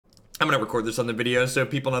I'm going to record this on the video so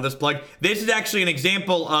people know this plug. This is actually an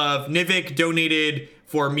example of Nivik donated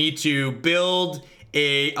for me to build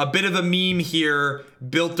a bit of a meme here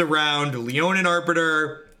built around Leonin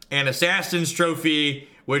Arbiter and Assassin's Trophy,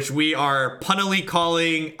 which we are punnily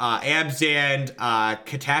calling Abzan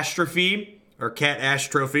Catastrophe or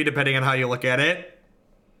Catasstrophy, depending on how you look at it.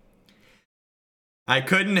 I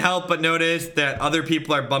couldn't help but notice that other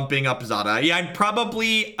people are bumping up Zada. Yeah,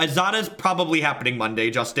 Zada's probably happening Monday,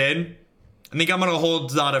 Justin. I think I'm gonna hold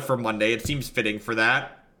Zada for Monday. It seems fitting for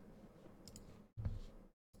that.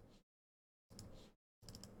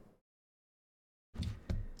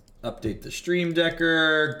 Update the stream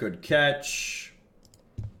decker. Good catch.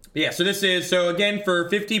 But yeah, so again, for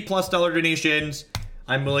 $50+ donations,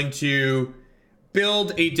 I'm willing to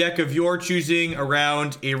build a deck of your choosing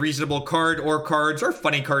around a reasonable card or cards, or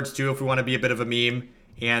funny cards too if we want to be a bit of a meme.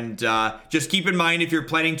 And just keep in mind, if you're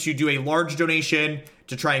planning to do a large donation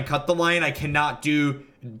to try and cut the line, I cannot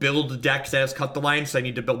build decks as cut the line, so I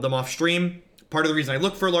need to build them off stream. Part of the reason I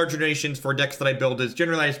look for larger donations for decks that I build is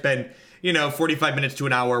generally I spend, 45 minutes to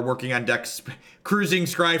an hour working on decks, cruising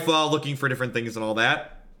Scryfall, looking for different things and all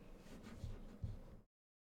that.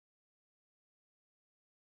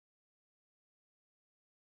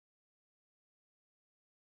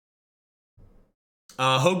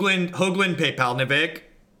 Hoagland PayPal, Nivik.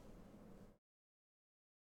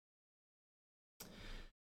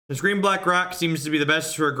 This green black rock seems to be the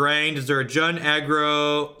best for a grind. Is there a Jund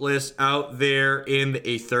aggro list out there in the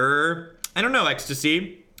Aether? I don't know,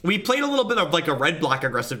 Ecstasy. We played a little bit of like a red black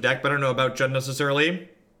aggressive deck, but I don't know about Jund necessarily.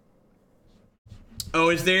 Oh,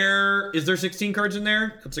 is there 16 cards in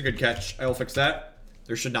there? That's a good catch. I will fix that.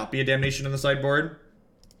 There should not be a damnation in the sideboard.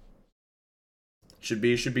 Should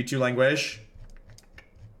be 2 languish.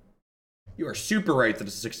 You are super right that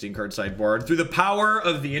it's a 16 card sideboard. Through the power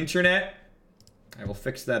of the internet, I will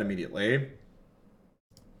fix that immediately.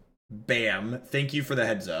 Bam. Thank you for the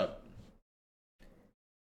heads up.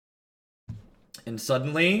 And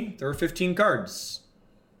suddenly, there are 15 cards.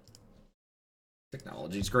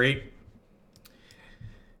 Technology's great.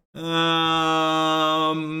 There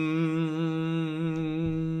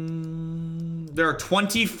are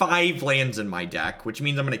 25 lands in my deck, which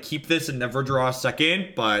means I'm going to keep this and never draw a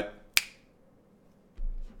second, but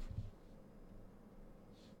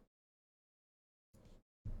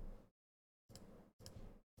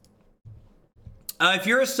if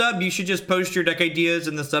you're a sub, you should just post your deck ideas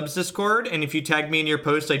in the subs Discord, and if you tag me in your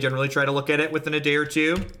post, I generally try to look at it within a day or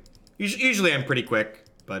two. Usually I'm pretty quick,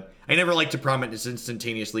 but I never like to promise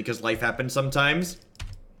instantaneously because life happens sometimes.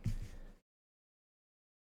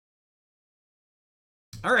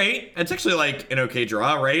 All right, it's actually like an okay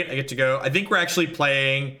draw, right? I get to go. I think we're actually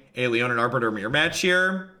playing a Leonin Arbiter mirror match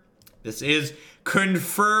here. This is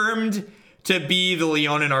confirmed to be the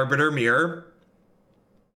Leonin Arbiter mirror.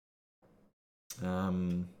 I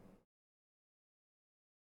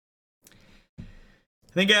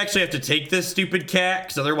think I actually have to take this stupid cat,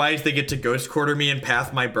 because otherwise they get to ghost quarter me and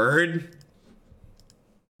path my bird.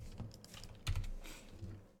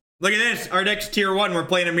 Look at this, our deck's tier 1. We're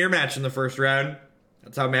playing a mirror match in the first round.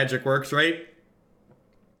 That's how Magic works, right?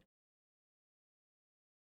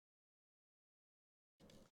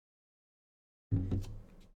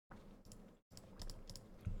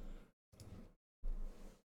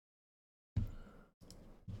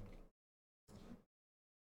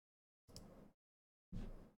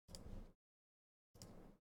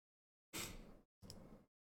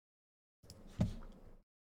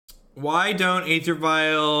 Why don't play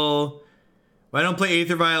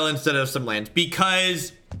Aether Vial instead of some lands?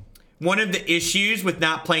 Because one of the issues with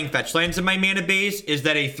not playing fetch lands in my mana base is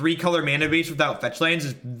that a 3-color mana base without fetch lands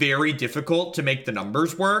is very difficult to make the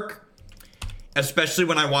numbers work. Especially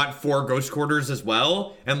when I want 4 Ghost Quarters as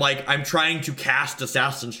well. And like, I'm trying to cast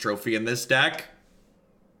Assassin's Trophy in this deck.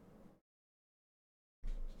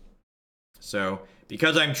 So,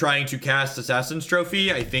 because I'm trying to cast Assassin's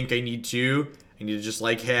Trophy, I think I need to just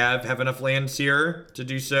like have enough lands here to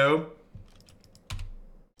do so.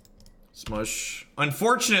 Smush.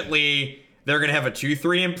 Unfortunately, they're gonna have a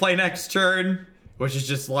 2/3 in play next turn, which is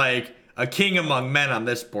just like a king among men on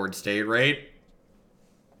this board state, right?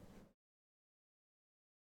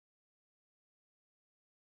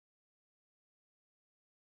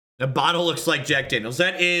 The bottle looks like Jack Daniels.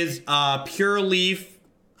 That is pure leaf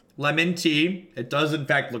lemon tea. It does in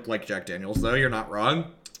fact look like Jack Daniels, though. You're not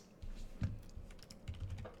wrong.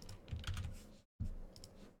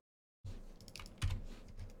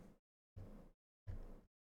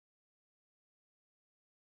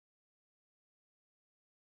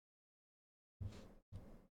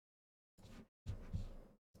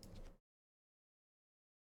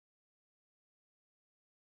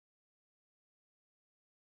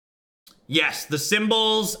 Yes, the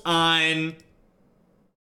symbols on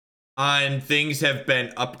things have been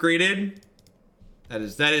upgraded. That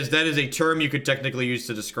is a term you could technically use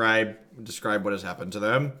to describe what has happened to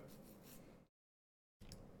them.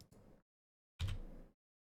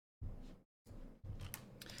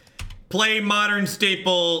 Play modern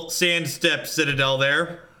staple Sandsteppe Citadel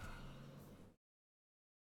there.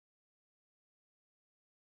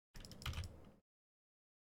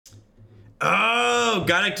 Oh,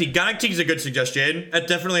 Goddic Teak. Goddic Teak is a good suggestion. That's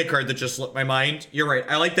definitely a card that just slipped my mind. You're right.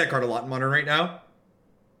 I like that card a lot in Modern right now.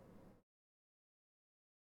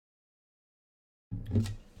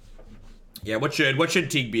 Yeah, what should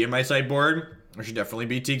Teak be in my sideboard? There should definitely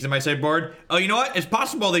be Teaks in my sideboard. Oh, you know what? It's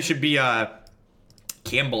possible they should be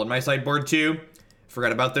Campbell in my sideboard too.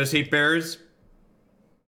 Forgot about those hate bears.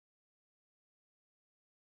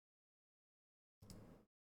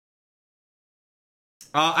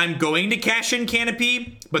 I'm going to cash in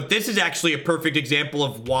Canopy, but this is actually a perfect example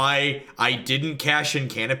of why I didn't cash in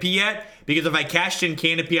Canopy yet. Because if I cashed in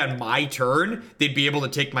Canopy on my turn, they'd be able to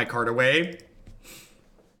take my card away.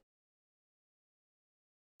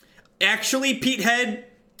 Actually, Petehead,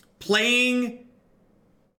 playing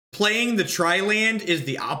the Tri-Land is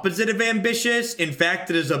the opposite of ambitious. In fact,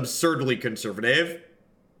 it is absurdly conservative.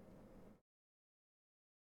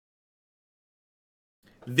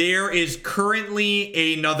 There is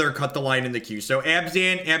currently another cut the line in the queue. So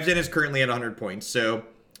Abzan is currently at 100 points. So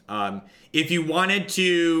if you wanted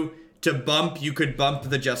to bump, you could bump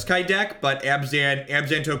the Jeskai deck, but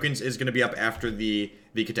Abzan tokens is going to be up after the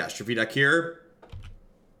Catastrophe deck here.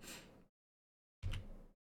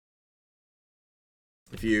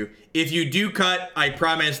 If you do cut, I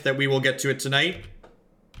promise that we will get to it tonight.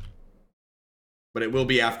 But it will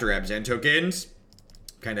be after Abzan tokens.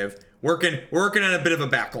 Kind of working on a bit of a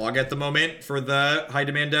backlog at the moment for the high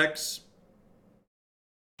demand decks.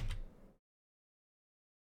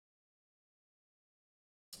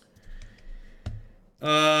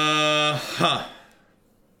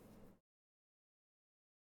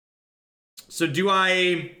 So do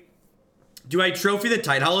I trophy the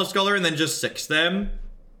Tidehollow Sculler and then just 6 them?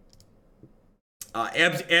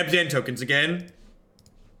 Abzan tokens again.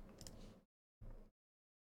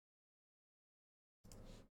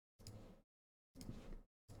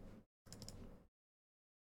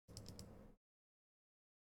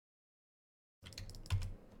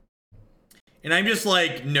 And I'm just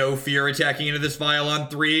like no fear attacking into this vial on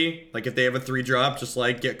 3. Like if they have a 3-drop, just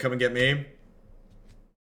like come and get me.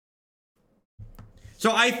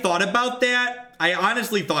 So I thought about that. I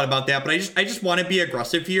honestly thought about that, but I just want to be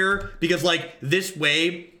aggressive here because like this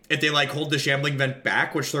way, if they like hold the Shambling Vent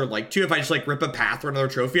back, which they're like to, if I just like rip a path or another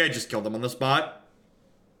trophy, I just kill them on the spot.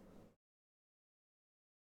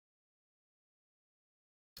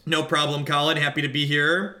 No problem, Colin. Happy to be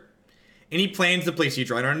here. Any plans to play Siege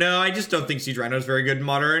Rhino? No, I just don't think Siege Rhino is very good in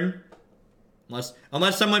Modern.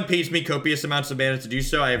 Unless someone pays me copious amounts of mana to do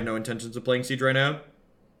so, I have no intentions of playing Siege Rhino.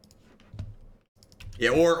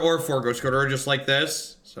 Yeah, or 4 Ghost Coder just like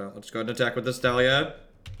this. So let's go ahead and attack with this Thalia.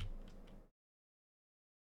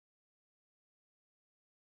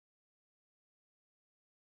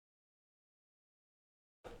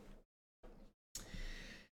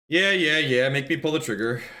 Yeah. Make me pull the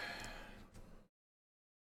trigger.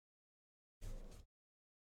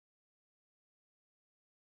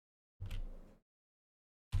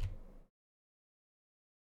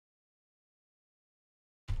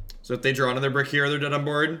 So if they draw another brick here, they're dead on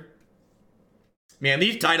board. Man,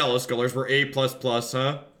 these Tidehollow Scullers were A++,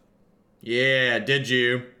 huh? Yeah, did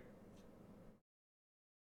you?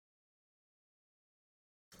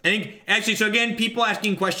 I think, actually, so again, people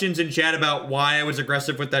asking questions in chat about why I was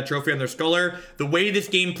aggressive with that trophy on their Sculler. The way this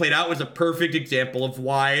game played out was a perfect example of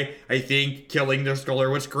why I think killing their Sculler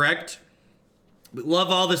was correct. Love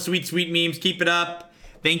all the sweet, sweet memes. Keep it up.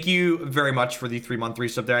 Thank you very much for the 3-month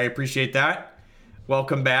resub there. I appreciate that.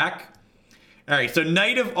 Welcome back. All right, so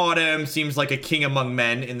Knight of Autumn seems like a king among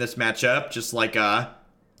men in this matchup, just like a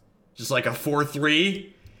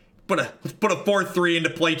 4-3. Let's put a 4-3 into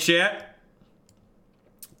play, chat.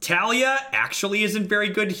 Thalia actually isn't very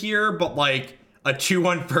good here, but like a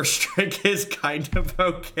 2-1 first strike is kind of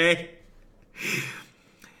okay.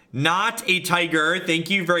 Not a Tiger. Thank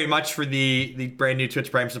you very much for the brand new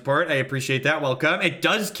Twitch Prime support. I appreciate that. Welcome. It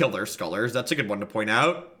does kill their Scullers. That's a good one to point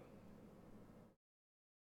out.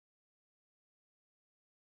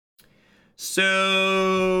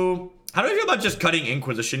 So, how do I feel about just cutting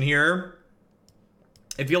Inquisition here?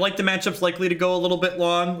 I feel like the matchup's likely to go a little bit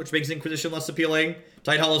long, which makes Inquisition less appealing.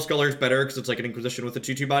 Tidehollow Sculler is better because it's like an Inquisition with a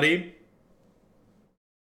 2-2 body.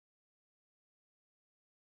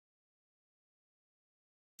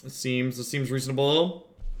 This seems reasonable.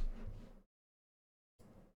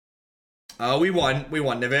 We won,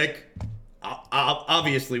 Nivik.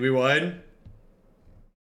 Obviously we won.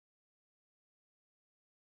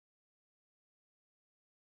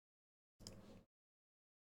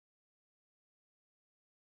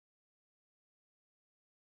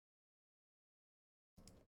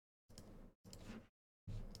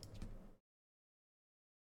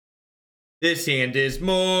 This hand is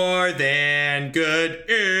more than good.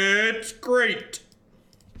 It's great.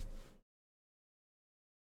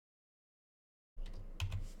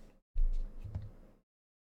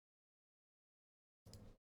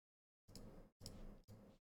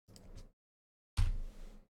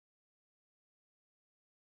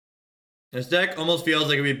 This deck almost feels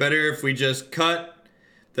like it'd be better if we just cut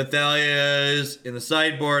the Thalias in the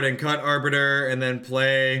sideboard and cut Arbiter and then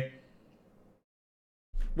play.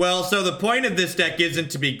 Well, so the point of this deck isn't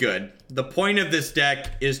to be good. The point of this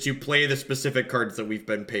deck is to play the specific cards that we've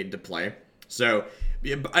been paid to play. So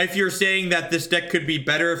if you're saying that this deck could be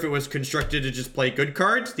better if it was constructed to just play good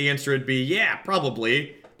cards, the answer would be yeah,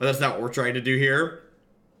 probably. But that's not what we're trying to do here.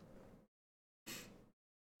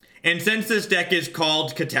 And since this deck is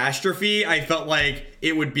called Catastrophe, I felt like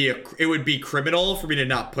it would be criminal for me to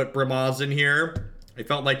not put Brimaz in here. I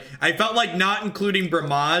felt like not including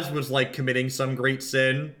Brimaz was like committing some great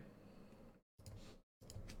sin.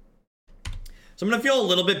 So I'm gonna feel a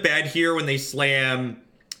little bit bad here when they slam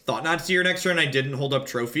Thought-Knot Seer next turn. I didn't hold up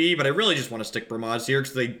Trophy, but I really just want to stick Brimaz here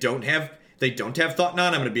because they don't have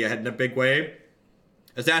Thought-Knot. I'm gonna be ahead in a big way.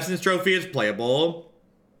 Assassin's Trophy is playable.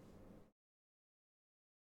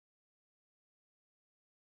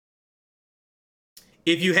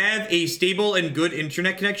 If you have a stable and good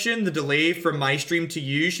internet connection, the delay from my stream to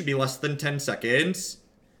you should be less than 10 seconds.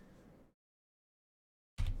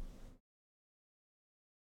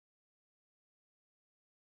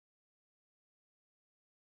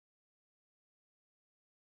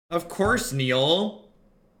 Of course, Neil.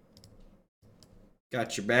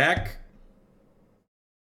 Got your back.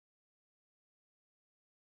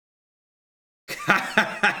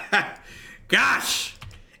 Gosh!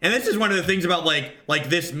 And this is one of the things about like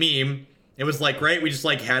this meme. It was like, right, we just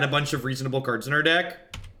like had a bunch of reasonable cards in our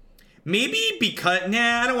deck. Maybe because,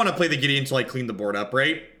 nah, I don't want to play the Gideon until I clean the board up,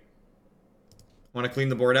 right? I want to clean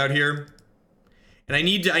the board out here. And I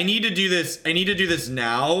need to do this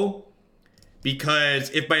now. Because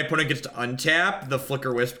if my opponent gets to untap, the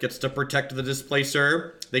Flicker Wisp gets to protect the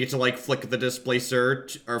Displacer. They get to like flick the Displacer,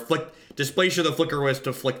 or Displacer the Flicker Wisp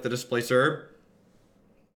to flick the Displacer.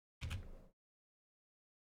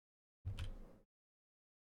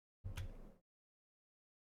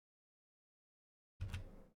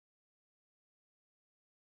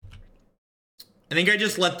 I think I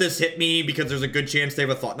just let this hit me because there's a good chance they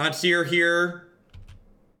have a Thought-Knot Seer here.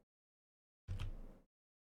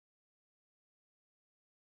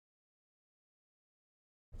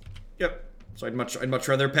 Yep. So I'd much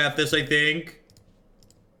rather path this, I think.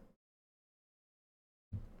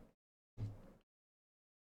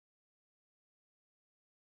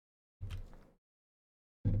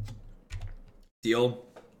 Deal.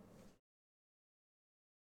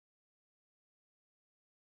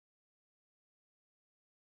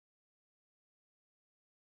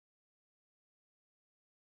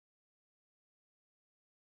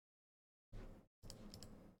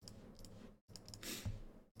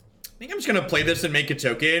 I think I'm just gonna play this and make a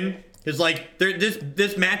token. Because, like, this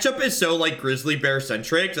matchup is so, like, Grizzly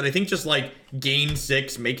Bear-centric that I think just, like, gain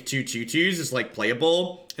 6, make 2 2/2s is, like,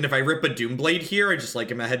 playable. And if I rip a Doomblade here, I just, like,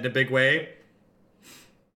 am ahead in a big way.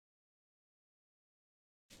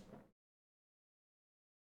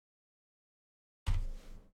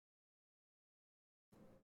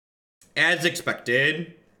 As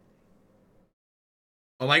expected.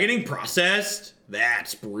 Oh, am I getting processed?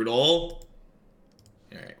 That's brutal.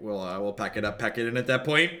 Alright, we'll pack it in at that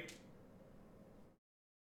point.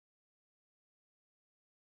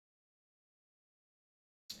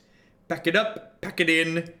 Pack it up, pack it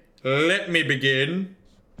in. Let me begin.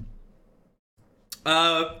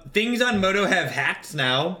 Things on Moto have hats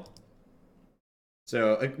now.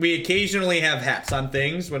 So we occasionally have hats on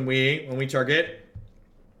things when we target.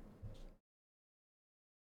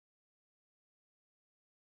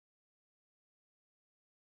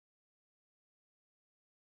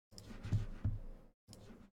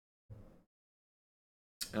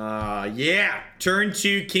 Yeah. Turn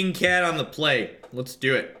 2 King Cat on the play. Let's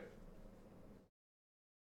do it.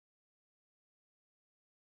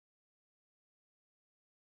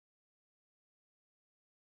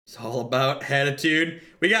 It's all about attitude.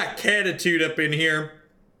 We got Catitude up in here.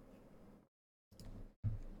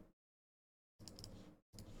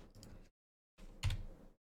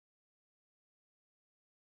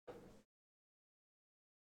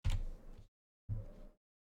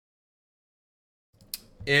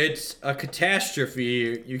 It's a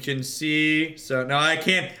catastrophe. You can see. So no, I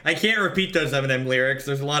can't repeat those Eminem lyrics.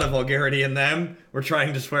 There's a lot of vulgarity in them. We're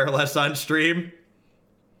trying to swear less on stream.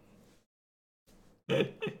 Oh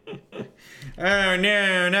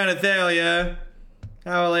no, not a Thalia.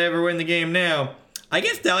 How will I ever win the game now? I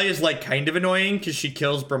guess Thalia's like kind of annoying because she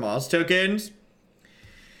kills Brimaz tokens.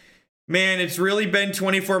 Man, it's really been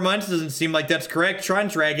 24 months. Doesn't seem like that's correct. Tron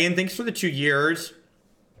Dragon, thanks for the 2 years.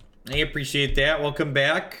 I appreciate that. Welcome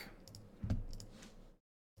back.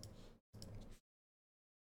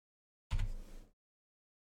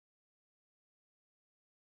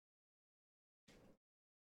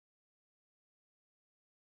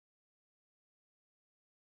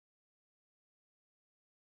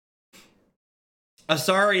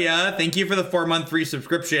 Asaria, thank you for the 4-month free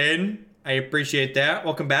subscription. I appreciate that.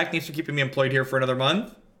 Welcome back. Thanks for keeping me employed here for another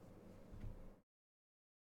month.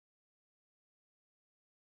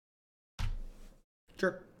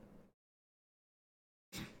 Sure.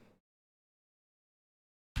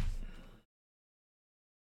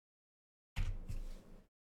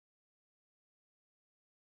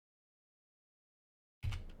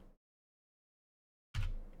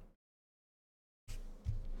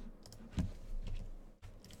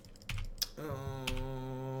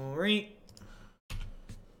 Alright.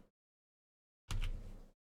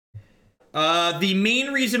 The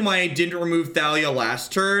main reason why I didn't remove Thalia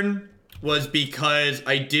last turn was because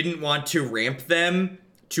I didn't want to ramp them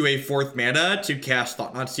to a 4th mana to cast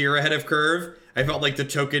Thought-Knot Seer ahead of curve. I felt like the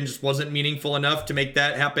token just wasn't meaningful enough to make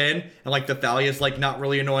that happen. And like the Thalia's like not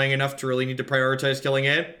really annoying enough to really need to prioritize killing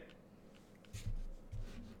it.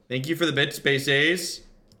 Thank you for the bit, Space Ace.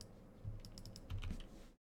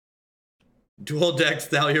 Dual decks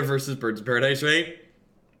Thalia versus Birds of Paradise, right?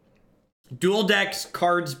 Dual decks,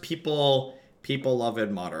 cards people love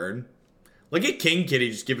in Modern. Look at King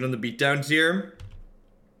Kitty just giving him the beatdowns here.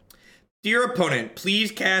 Dear opponent,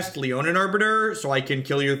 please cast Leonin Arbiter so I can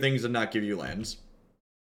kill your things and not give you lands.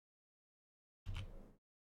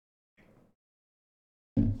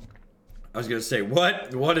 I was gonna say,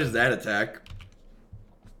 what is that attack?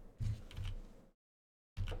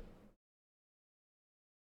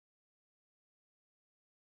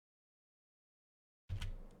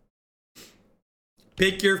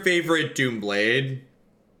 Pick your favorite Doomblade.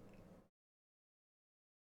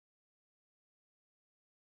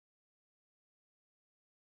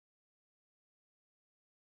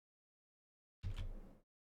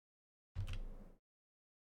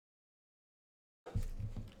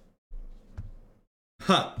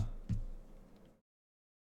 Huh.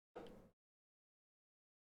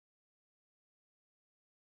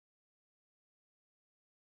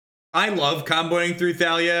 I love comboing through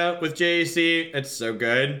Thalia with JAC. It's so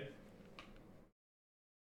good.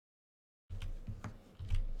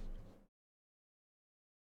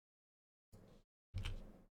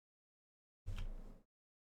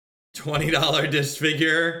 $20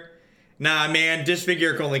 disfigure. Nah, man,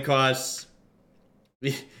 disfigure only costs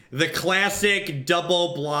the classic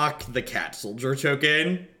double block the cat soldier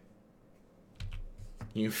token.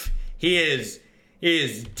 He is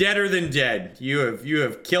deader than dead. You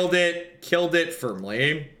have killed it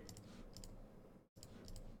firmly.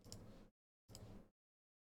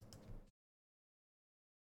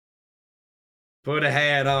 Put a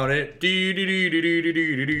hat on it.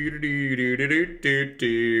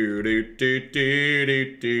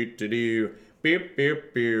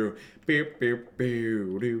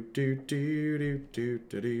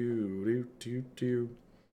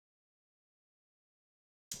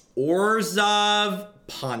 Orzhov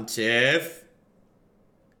Pontiff.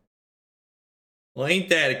 Well, ain't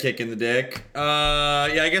that a kick in the dick? Yeah,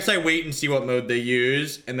 I guess I wait and see what mode they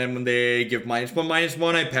use, and then when they give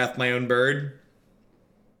 -1/-1, I path my own bird.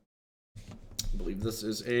 I believe this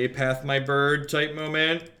is a path my bird type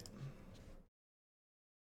moment.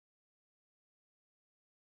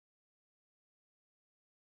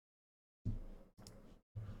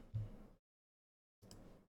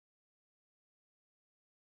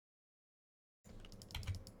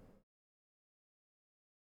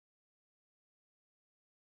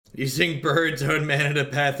 Using bird's own mana to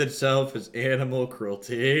path itself is animal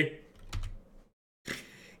cruelty.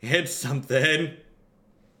 It's something.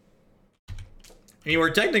 I mean, we're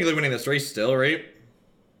technically winning this race still, right?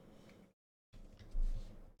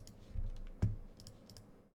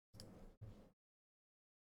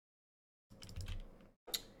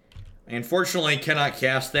 I unfortunately cannot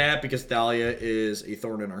cast that because Thalia is a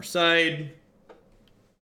thorn in our side.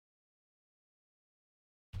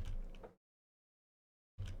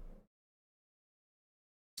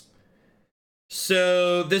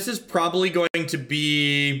 So this is probably going to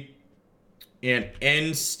be And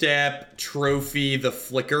end step trophy the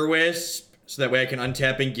Flicker Wisp, so that way I can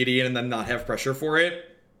untap in Gideon and then not have pressure for it.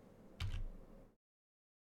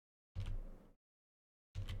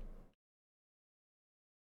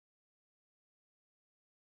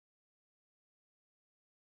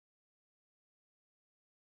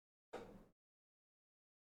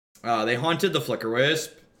 They haunted the Flicker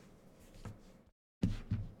Wisp.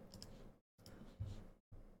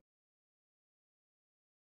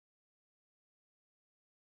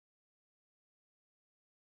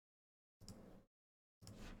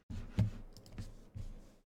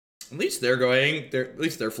 At least they're going. At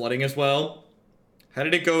least they're flooding as well. How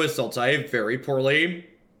did it go with Sultai? Very poorly.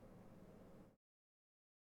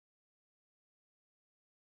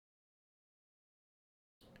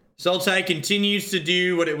 Sultai continues to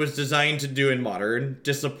do what it was designed to do in Modern.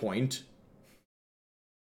 Disappoint.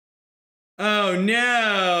 Oh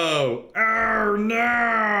no! Oh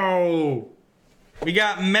no! We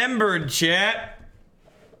got membered, chat.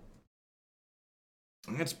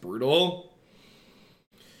 That's brutal.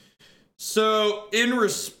 So, in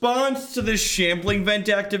response to this Shambling Vent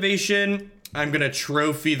activation, I'm going to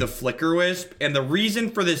trophy the Flicker Wisp. And the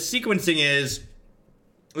reason for this sequencing is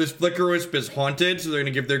this Flicker Wisp is haunted, so they're going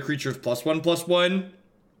to give their creatures +1/+1.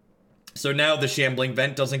 So now the Shambling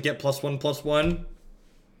Vent doesn't get +1/+1.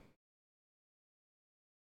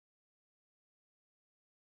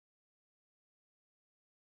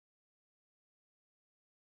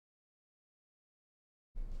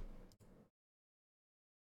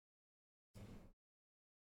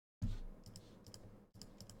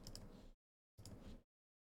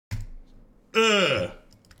 Ugh.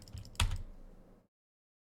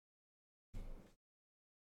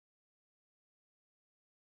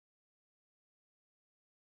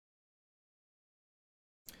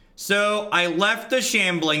 So I left the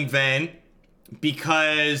Shambling Vent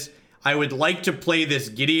because I would like to play this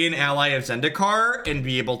Gideon ally of Zendikar and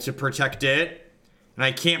be able to protect it. And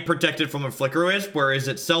I can't protect it from a Flicker Wisp, whereas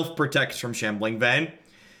it self-protects from Shambling Vent.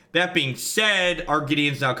 That being said, our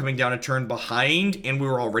Gideon's now coming down a turn behind, and we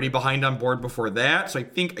were already behind on board before that, so I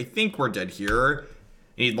think we're dead here.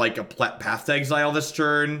 Need like a Path to Exile this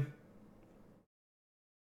turn.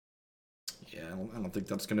 Yeah, I don't think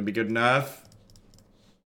that's gonna be good enough.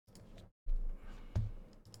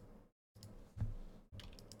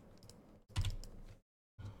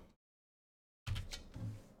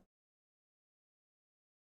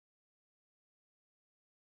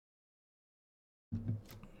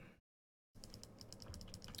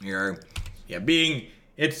 Here, yeah,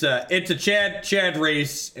 it's a Chad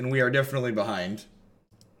race, and we are definitely behind.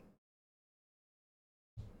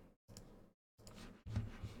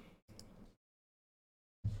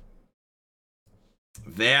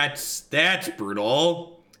 That's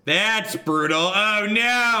brutal. That's brutal. Oh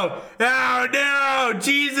no! Oh no!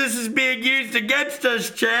 Jesus is being used against us,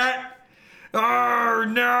 chat. Oh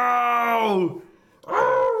no!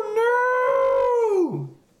 Oh no!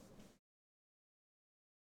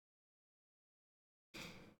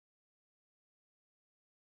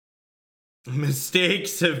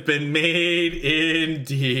 Mistakes have been made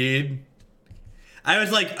indeed. I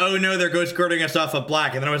was like, oh no, they're ghost guarding us off of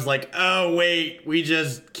black. And then I was like, oh wait, we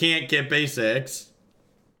just can't get basics.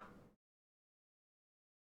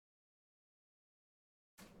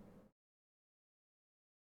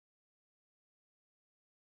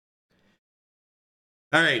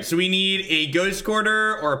 Alright, so we need a Ghost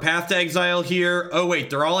Quarter or a Path to Exile here. Oh wait,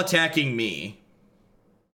 they're all attacking me.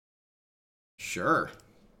 Sure.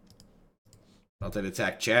 Thought they'd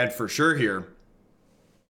attack Chad for sure here.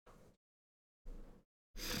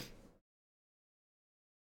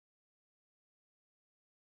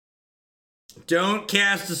 Don't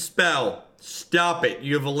cast a spell. Stop it.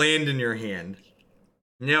 You have a land in your hand.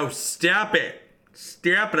 No, stop it.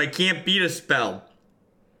 Stop it. I can't beat a spell.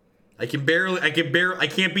 I can't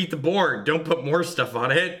beat the board. Don't put more stuff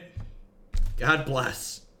on it. God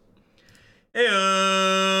bless. Hey,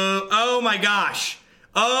 oh my gosh.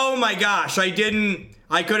 Oh my gosh. I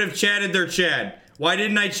could have chatted their Chad. Why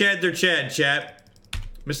didn't I chat their Chad, chat?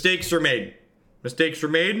 Mistakes were made. Mistakes were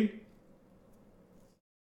made.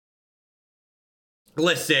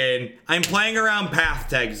 Listen, I'm playing around Path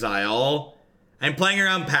to Exile. I'm playing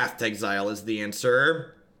around Path to Exile is the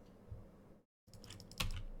answer.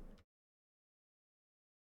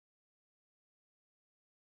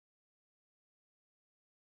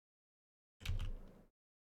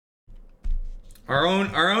 Our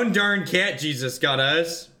own darn cat Jesus got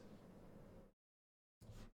us.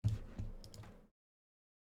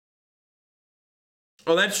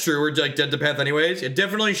 Oh, that's true. We're like dead to Path anyways. It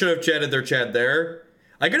definitely should have chatted their Chad there.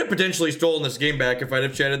 I could have potentially stolen this game back if I'd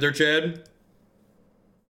have chatted their Chad.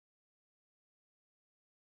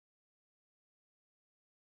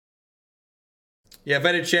 Yeah, if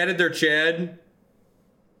I'd have chatted their Chad,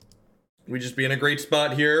 we'd just be in a great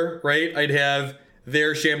spot here, right? I'd have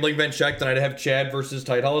their Shambling Vent checked, and I'd have Chad versus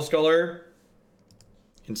Tidehollow Sculler.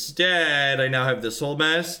 Instead, I now have this whole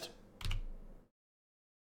mess.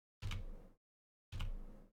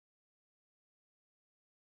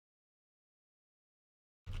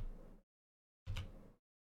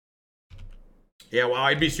 Yeah, wow,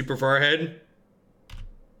 I'd be super far ahead.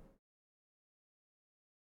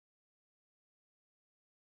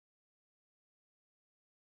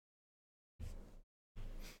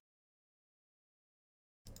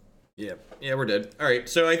 Yeah, we're dead. All right,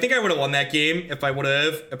 so I think I would have won that game if I would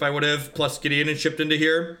have plus Gideon and shipped into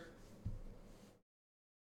here.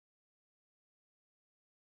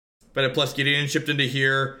 But if plus Gideon and shipped into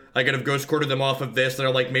here, I could have ghost quartered them off of this, and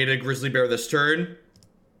I like made a grizzly bear this turn.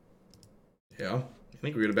 Yeah, I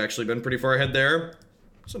think we would have actually been pretty far ahead there.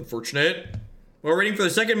 It's unfortunate. While waiting for the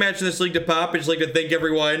second match in this league to pop, I'd just like to thank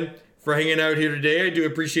everyone for hanging out here today. I do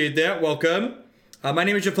appreciate that. Welcome. My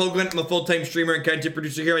name is Jeff Hoagland. I'm a full-time streamer and content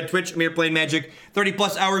producer here on Twitch. I'm here playing Magic 30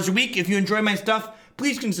 plus hours a week. If you enjoy my stuff,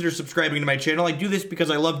 please consider subscribing to my channel. I do this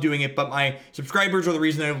because I love doing it, but my subscribers are the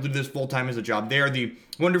reason I'm able to do this full-time as a job. They are the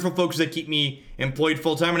wonderful folks that keep me employed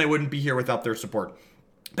full-time, and I wouldn't be here without their support.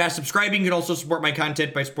 Past subscribing, you can also support my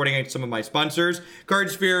content by supporting some of my sponsors.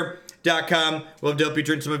 Cardsphere.com will have to help you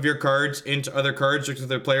turn some of your cards into other cards with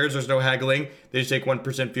their players. There's no haggling. They just take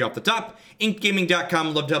 1% fee off the top. InkGaming.com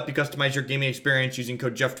will love to help you customize your gaming experience using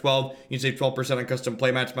code Jeff12. You can save 12% on custom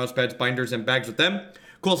playmats, mousepads, binders, and bags with them.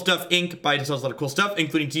 Cool Stuff Inc. buys and sells a lot of cool stuff,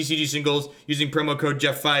 including TCG singles. Using promo code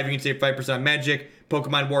Jeff5, you can save 5% on Magic,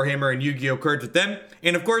 Pokemon, Warhammer, and Yu-Gi-Oh! Cards with them.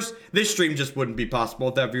 And of course, this stream just wouldn't be possible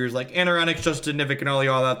without viewers like Anoronics, Justin, Nivik, and all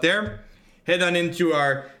y'all out there. Head on into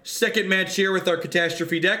our second match here with our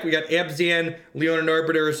Catasstrophy deck. We got Abzan, Leonin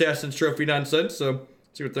Arbiter, Assassin's Trophy nonsense. So, let's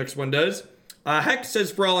see what the next one does. Hex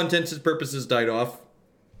says, for all intents and purposes, died off.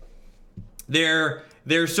 Their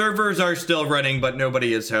servers are still running, but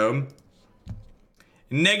nobody is home.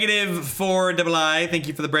 -4II, thank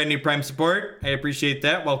you for the brand new Prime support. I appreciate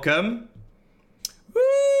that. Welcome. Woo!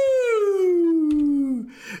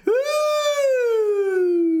 Woo!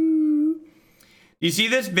 You see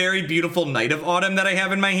this very beautiful Night of Autumn that I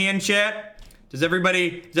have in my hand, chat? Is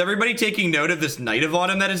everybody taking note of this Night of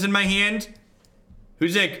Autumn that is in my hand?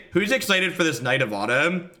 Who's excited for this Night of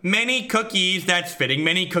Autumn? Many cookies, that's fitting.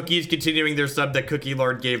 Many cookies continuing their sub that Cookie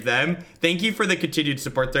Lord gave them. Thank you for the continued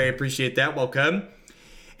support there. I appreciate that. Welcome.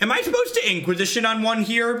 Am I supposed to Inquisition on one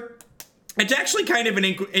here? It's actually kind of an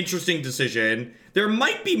interesting decision. There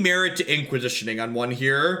might be merit to Inquisitioning on one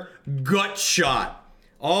here. Gut shot.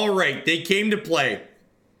 All right, they came to play.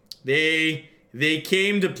 They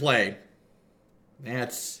came to play.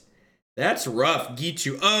 That's rough.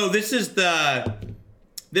 Gitu. Oh, this is the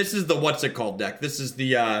what's it called deck. This is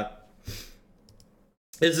the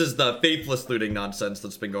faithless looting nonsense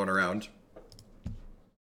that's been going around.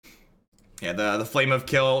 Yeah, the Flame of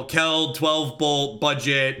Kel 12 bolt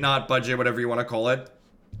budget, not budget, whatever you want to call it.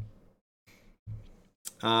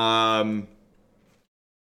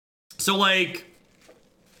 So like,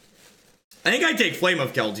 I think I take Flame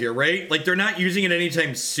of Keld here, right? Like, they're not using it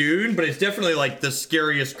anytime soon, but it's definitely like the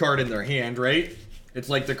scariest card in their hand, right? It's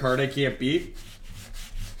like the card I can't beat.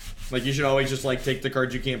 Like, you should always just like take the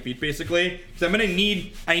cards you can't beat, basically. Because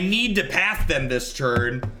I need to path them this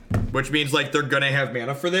turn, which means like they're gonna have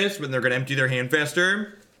mana for this when they're gonna empty their hand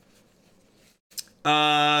faster.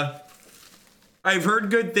 I've heard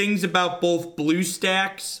good things about both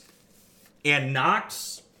BlueStacks and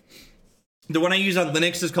Nox. The one I use on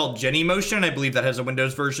Linux is called Jenny Motion. I believe that has a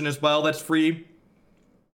Windows version as well that's free.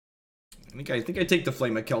 I think I take the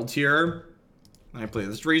Flame of Keld here. I play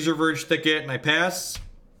this Razorverge Thicket and I pass.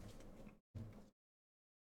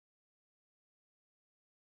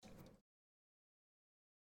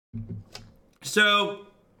 So,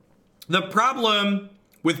 the problem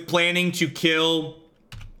with planning to kill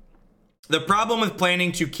the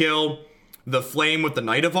Flame with the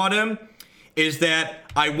Night of Autumn is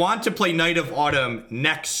that I want to play Night of Autumn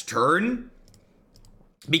next turn,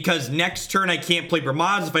 because next turn I can't play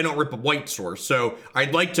Brimaz if I don't rip a white source. So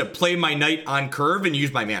I'd like to play my Night on curve and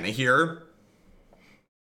use my mana here.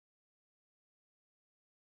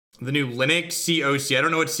 The new Linux COC. I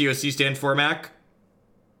don't know what COC stands for, Mac.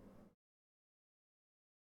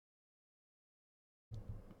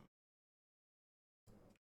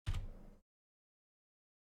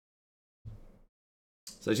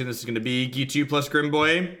 So I think this is going to be Gitu plus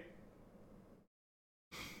Grimboy.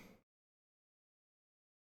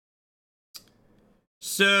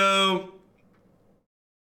 So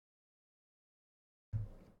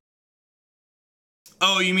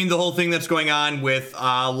Oh, you mean the whole thing that's going on with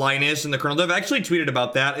Linus and the kernel dev? I actually tweeted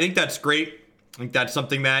about that. I think that's great. I think that's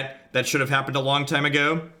something that should have happened a long time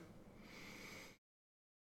ago.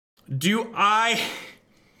 Do I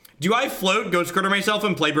float Ghost Critter myself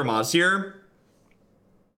and play Brimaz here?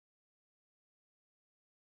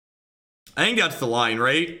 I think that's the line,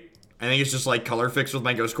 right? I think it's just like color fix with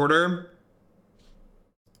my Ghost Quarter.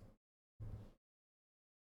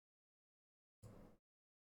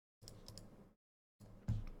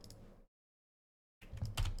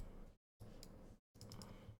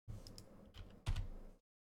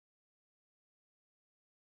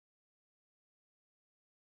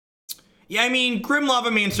 Yeah, I mean, Grim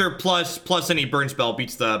Lavamancer plus any burn spell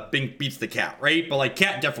beats the cat, right? But like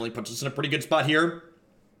cat definitely puts us in a pretty good spot here.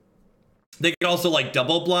 They could also like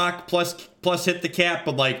double block plus hit the cat,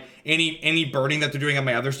 but like any burning that they're doing on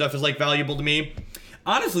my other stuff is like valuable to me.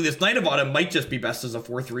 Honestly, this Knight of Autumn might just be best as a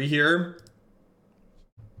 4/3 here.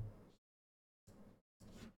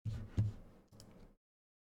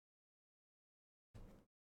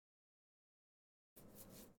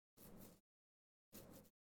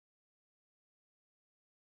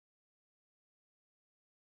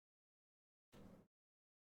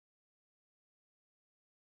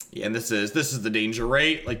 Yeah, and this is the danger,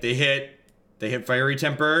 right? Like they hit Fiery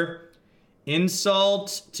Temper,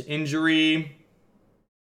 insult to injury.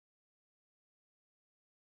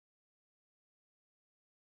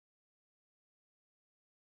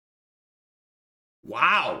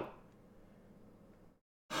 Wow.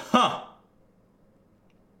 Huh.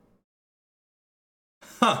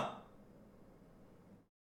 Huh.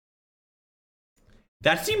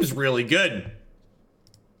 That seems really good.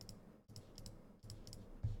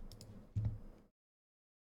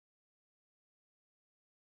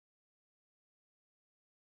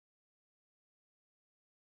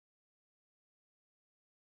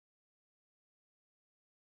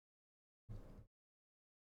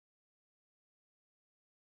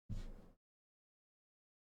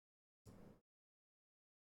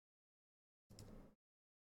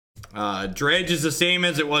 Dredge is the same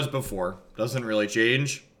as it was before. Doesn't really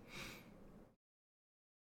change.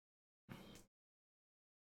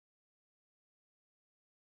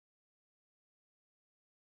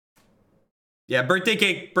 Yeah, birthday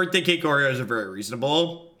cake Oreos are very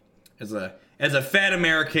reasonable. As a fat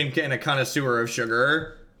American and a connoisseur of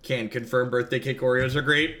sugar, can confirm birthday cake Oreos are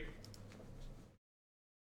great.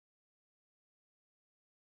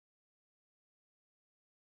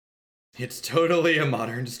 It's totally a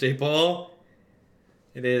modern staple.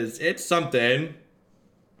 It is. It's something.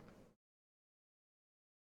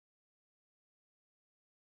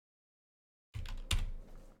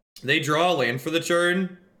 They draw a land for the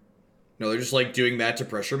turn. No, they're just like doing that to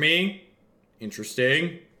pressure me.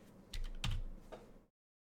 Interesting.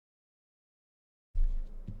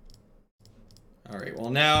 All right,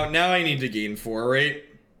 well now I need to gain 4, right?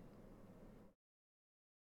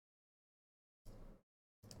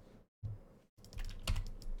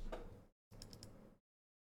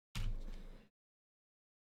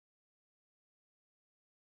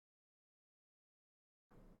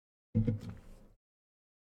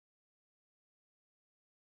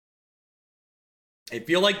 I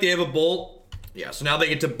feel like they have a bolt. Yeah, so now they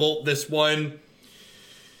get to bolt this one,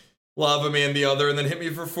 Lava Man the other, and then hit me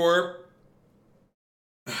for 4.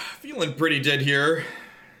 Feeling pretty dead here.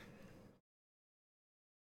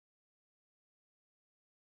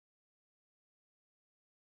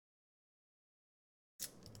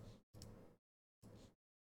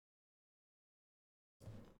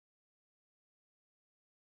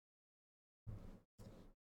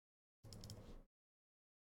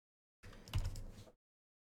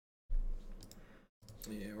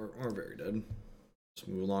 Yeah, we're very dead. Let's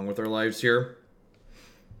move along with our lives here.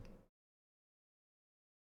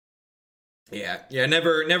 Yeah,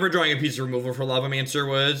 never drawing a piece of removal for Lavamancer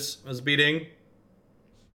was beating.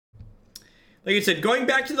 Like I said, going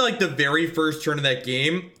back to the very first turn of that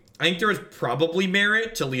game, I think there was probably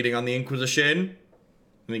merit to leading on the Inquisition.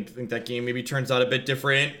 I think that game maybe turns out a bit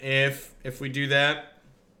different if we do that.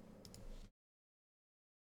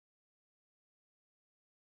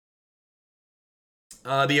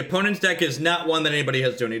 The opponent's deck is not one that anybody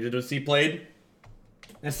has donated to see played.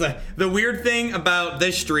 That's the weird thing about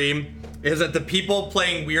this stream is that the people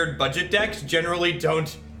playing weird budget decks generally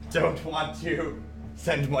don't want to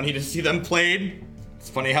send money to see them played. It's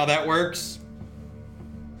funny how that works.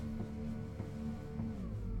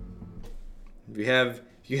 If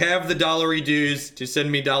you have the dollary dues to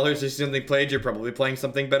send me dollars to see something played, you're probably playing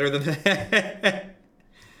something better than that.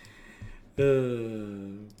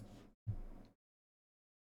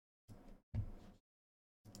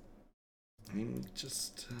 I'm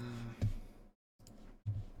just...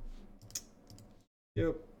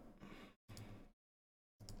 Yep.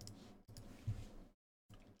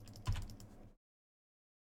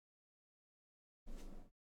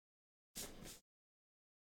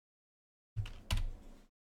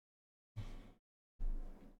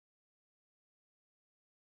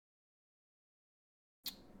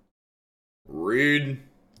 Rude.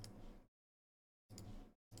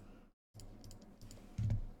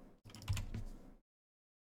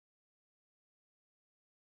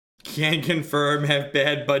 Can't confirm, have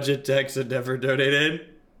bad budget decks and never donated.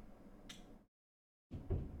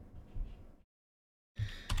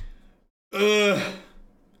 Ugh.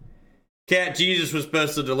 Cat Jesus was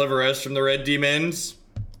supposed to deliver us from the red demons.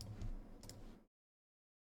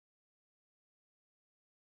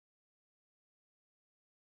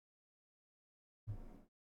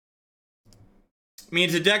 I mean,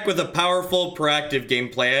 it's a deck with a powerful, proactive game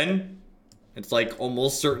plan. It's like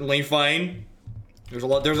almost certainly fine. There's a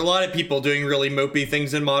lot of people doing really mopey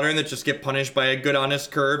things in Modern that just get punished by a good, honest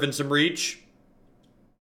curve and some reach.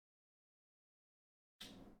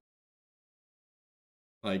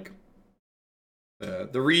 Like,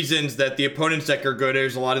 the reasons that the opponent's deck are good,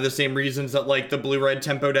 there's a lot of the same reasons that, like, the blue-red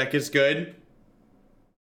tempo deck is good.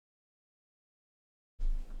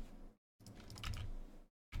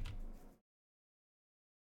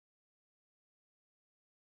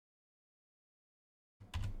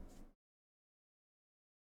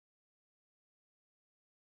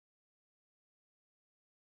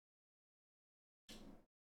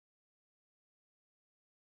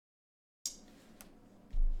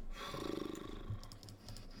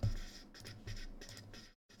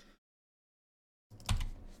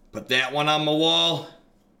 Put that one on my wall.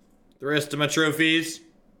 The rest of my trophies.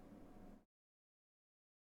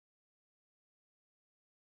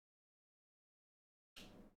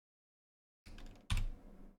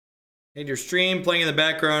 Made your stream playing in the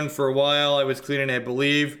background for a while. I was cleaning, I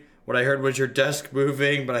believe. What I heard was your desk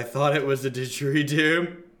moving, but I thought it was a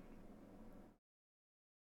didgeridoo.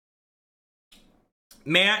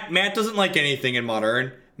 Matt doesn't like anything in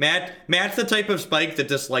Modern. Matt's the type of spike that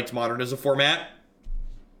dislikes Modern as a format.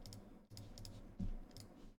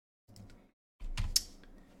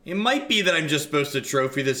 It might be that I'm just supposed to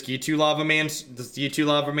trophy this G2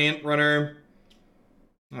 Lava Man runner.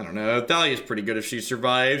 I don't know. Thalia's pretty good if she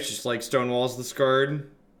survives. Just like Stonewall's the Scarred.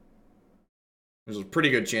 There's a pretty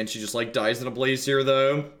good chance she just like dies in a blaze here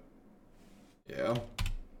though. Yeah.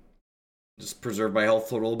 Just preserve my health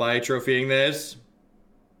total by trophying this.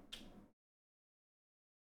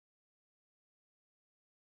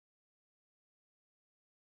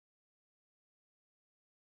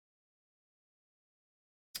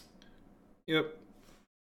 Yep.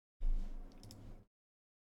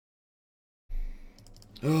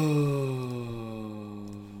 Oh.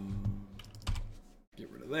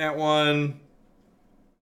 Get rid of that one.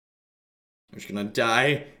 I'm just gonna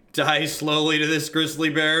die slowly to this grizzly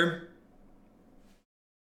bear.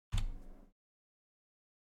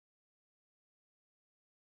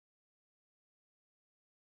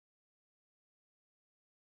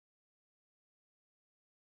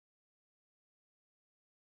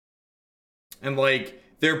 And like,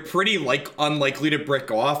 they're pretty unlikely to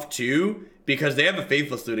brick off too, because they have a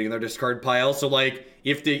Faithless Looting in their discard pile. So like,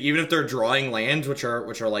 even if they're drawing lands, which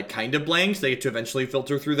are like kind of blanks, they get to eventually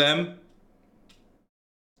filter through them.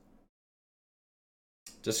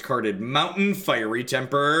 Discarded Mountain Fiery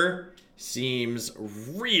Temper seems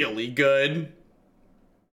really good.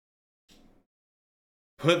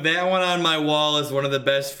 Put that one on my wall as one of the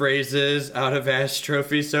best phrases out of Ash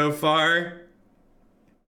Trophy so far.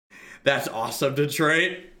 That's awesome,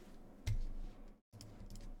 Detroit.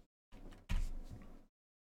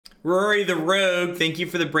 Rory the Rogue, thank you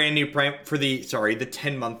for the brand new Prime, the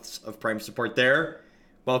 10 months of Prime support there.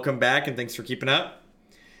 Welcome back and thanks for keeping up.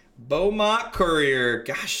 Beaumont Courier,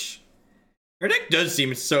 gosh. Your deck does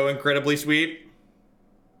seem so incredibly sweet.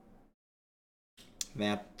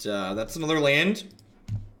 That's another land.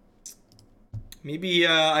 Maybe,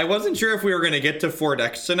 I wasn't sure if we were going to get to 4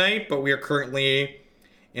 decks tonight, but we are currently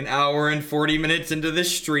an hour and 40 minutes into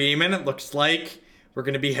this stream, and it looks like we're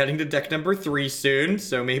going to be heading to deck number 3 soon,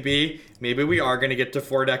 so maybe we are going to get to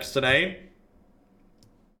 4 decks tonight.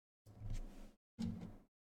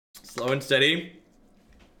 Slow and steady.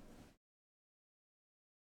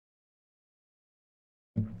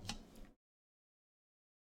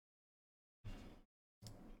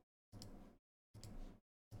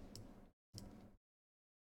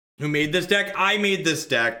 Who made this deck? I made this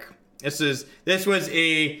deck. This was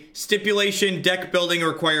a stipulation deck building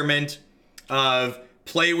requirement of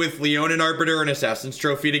play with Leonin Arbiter and Assassin's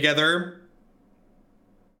Trophy together.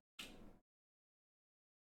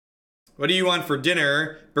 What do you want for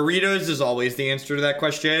dinner? Burritos is always the answer to that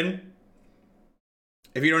question.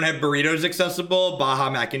 If you don't have burritos accessible,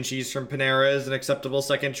 Baja mac and cheese from Panera is an acceptable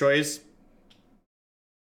second choice.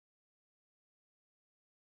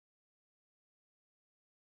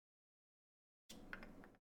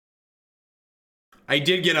 I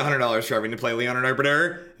did get $100 for having to play Leonin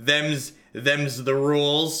Arbiter. Them's the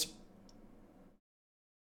rules.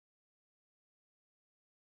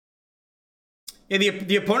 Yeah,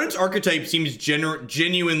 the opponent's archetype seems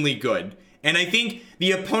genuinely good. And I think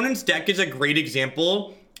the opponent's deck is a great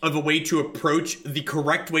example of a way to approach, the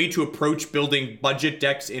correct way to approach building budget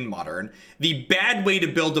decks in Modern. The bad way to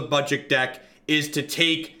build a budget deck is to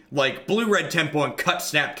take like blue-red tempo and cut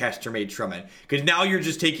Snapcaster Mage from it. Because now you're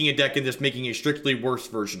just taking a deck and just making a strictly worse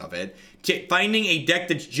version of it. Finding a deck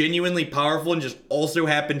that's genuinely powerful and just also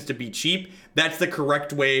happens to be cheap, that's the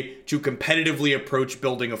correct way to competitively approach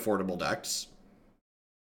building affordable decks.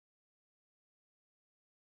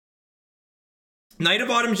 Knight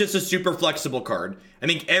of Autumn is just a super flexible card. I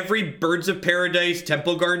think every Birds of Paradise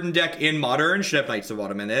Temple Garden deck in Modern should have Knights of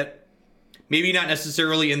Autumn in it. Maybe not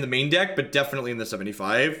necessarily in the main deck, but definitely in the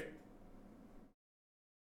 75.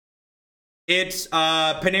 It's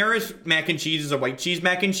Panera's mac and cheese is a white cheese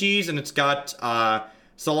mac and cheese, and it's got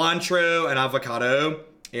cilantro and avocado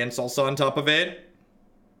and salsa on top of it.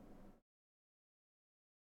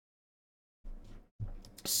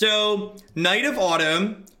 So, Knight of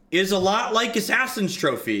Autumn is a lot like Assassin's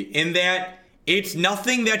Trophy in that it's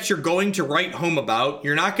nothing that you're going to write home about.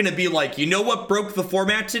 You're not going to be like, you know what broke the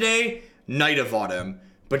format today? Knight of Autumn.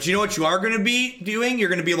 But you know what you are going to be doing? You're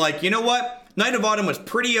going to be like, you know what? Knight of Autumn was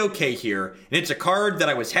pretty okay here. And it's a card that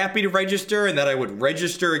I was happy to register and that I would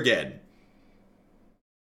register again.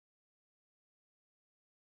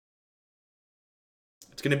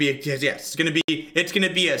 It's going to be a, yes, it's going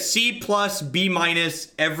to be a C plus, B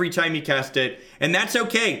minus every time you cast it. And that's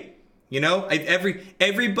okay. You know,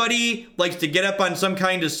 everybody likes to get up on some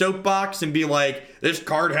kind of soapbox and be like, this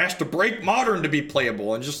card has to break Modern to be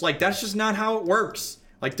playable. And just like, that's just not how it works.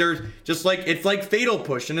 Like, there's just like, it's like Fatal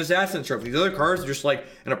Push and Assassin's Trophy. These other cards are just like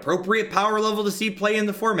an appropriate power level to see play in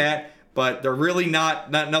the format, but they're really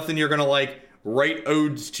not nothing you're going to like write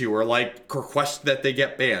odes to or like request that they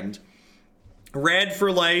get banned. Rad for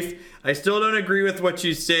life. I still don't agree with what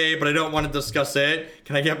you say, but I don't want to discuss it.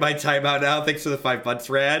 Can I get my timeout now? Thanks for the 5 months,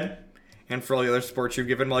 Rad. And for all the other support you've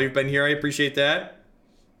given while you've been here. I appreciate that.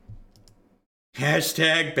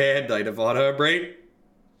 Hashtag bad Knight of Autumn, right?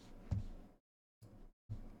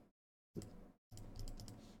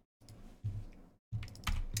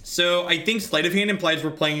 So I think Sleight of Hand implies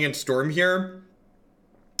we're playing against Storm here.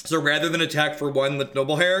 So rather than attack for 1 with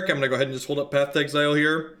Noble Hierarch, I'm going to go ahead and just hold up Path to Exile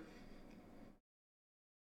here.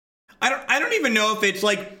 I don't even know if it's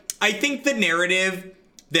like, I think the narrative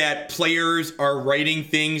that players are writing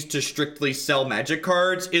things to strictly sell Magic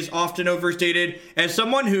cards is often overstated. As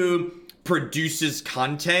someone who produces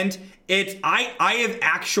content, I have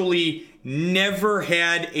actually never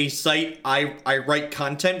had a site I write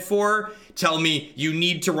content for tell me you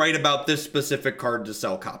need to write about this specific card to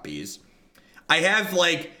sell copies. I have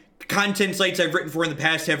like content sites I've written for in the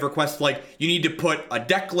past have requests like you need to put a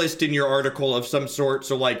deck list in your article of some sort,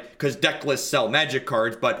 so like because deck lists sell Magic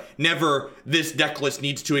cards, but never this deck list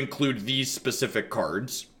needs to include these specific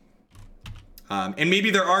cards. And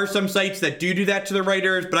maybe there are some sites that do that to the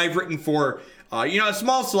writers, but I've written for you know, a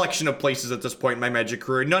small selection of places at this point in my Magic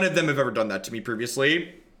career. None of them have ever done that to me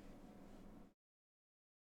previously.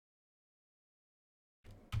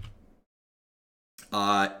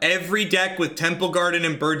 Every deck with Temple Garden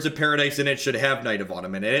and Birds of Paradise in it should have Knight of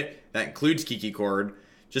Autumn in it. That includes Kiki Cord.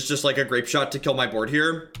 Just like a grape shot to kill my board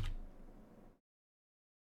here.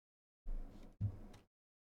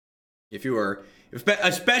 If you were,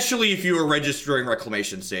 especially if you were registering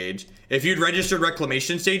Reclamation Sage. If you'd registered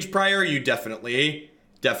Reclamation Sage prior, you definitely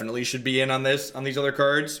should be in on this, on these other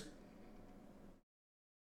cards.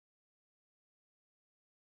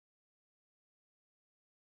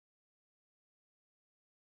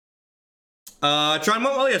 Tron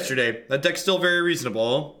went well yesterday. That deck's still very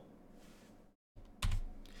reasonable.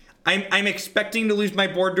 I'm expecting to lose my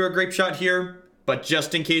board to a grape shot here, but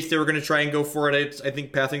just in case they were going to try and go for it, I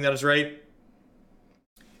think pathing that is right.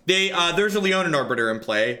 There's a Leonin Arbiter in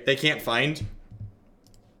play. They can't find.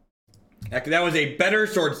 That was a better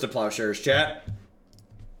Swords to Plowshares, chat.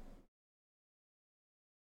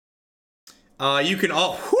 You can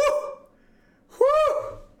all...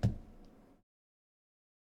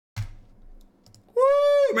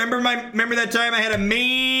 Remember that time I had a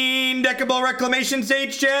main deckable Reclamation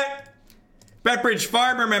Sage, chat? Betbridge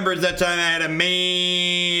Farm remembers that time I had a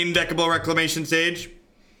main deckable Reclamation Sage.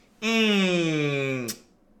 Mmm.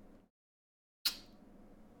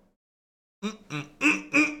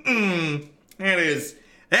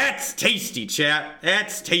 That's tasty, chat.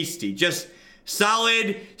 That's tasty. Just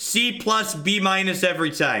solid C plus B minus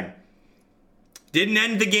every time. Didn't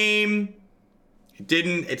end the game.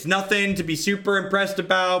 It's nothing to be super impressed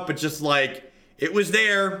about, but just like, it was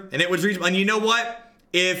there and it was reasonable. And you know what?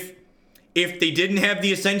 If they didn't have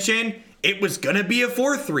the Ascension, it was gonna be a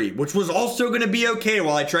 4-3, which was also gonna be okay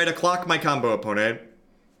while I try to clock my combo opponent.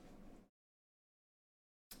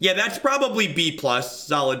 Yeah, that's probably B plus,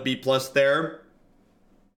 solid B plus there.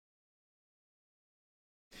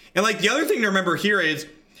 And like the other thing to remember here is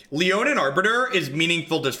Leonin Arbiter is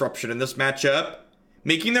meaningful disruption in this matchup.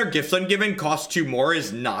 Making their gifts ungiven cost 2 more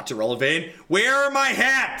is not irrelevant. Where are my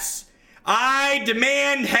hats? I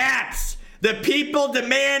demand hats. The people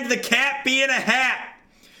demand the cat be in a hat.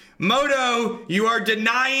 Moto, you are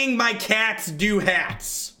denying my cats do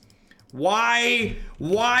hats. Why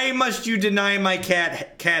must you deny my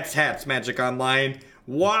cat's hats, Magic Online?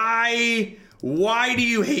 Why do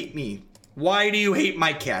you hate me? Why do you hate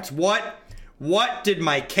my cats? What did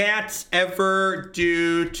my cats ever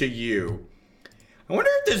do to you? I wonder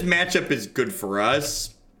if this matchup is good for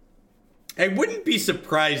us. I wouldn't be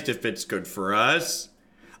surprised if it's good for us.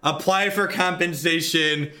 Apply for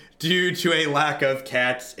compensation due to a lack of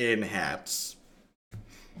cats in hats.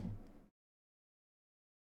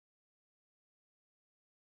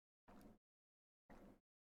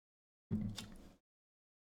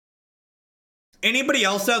 Anybody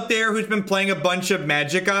else out there who's been playing a bunch of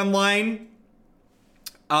Magic Online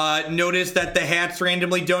notice that the hats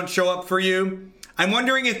randomly don't show up for you? I'm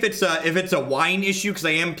wondering if it's a wine issue, because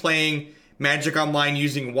I am playing Magic Online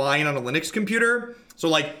using wine on a Linux computer. So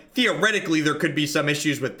like theoretically there could be some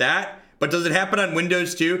issues with that, but does it happen on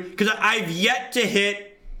Windows too? Because I've yet to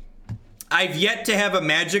have a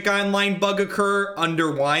Magic Online bug occur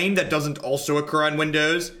under wine that doesn't also occur on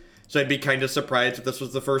Windows. So I'd be kind of surprised if this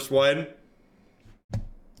was the first one.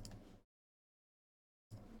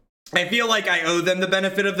 I feel like I owe them the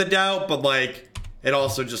benefit of the doubt, but like, it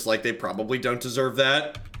also just like they probably don't deserve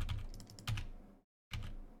that.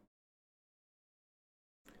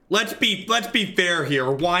 Let's be fair here.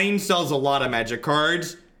 Wine sells a lot of Magic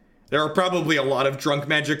cards. There are probably a lot of drunk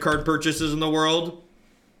Magic card purchases in the world.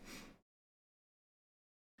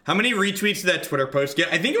 How many retweets did that Twitter post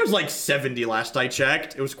get? I think it was like 70 last I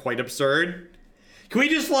checked. It was quite absurd. Can we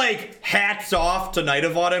just like hats off to Night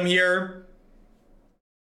of Autumn here?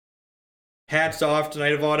 Hats off to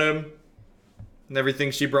Night of Autumn and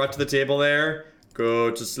everything she brought to the table there.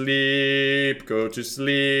 Go to sleep, go to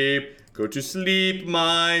sleep, go to sleep,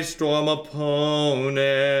 my storm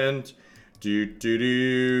opponent. Do do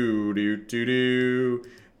do do do do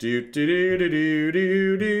do do do do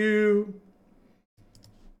do do.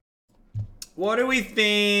 What do we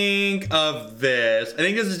think of this? I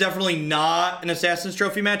think this is definitely not an Assassin's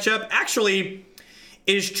Trophy matchup. Actually,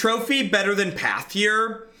 is Trophy better than Path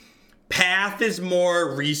here? Path is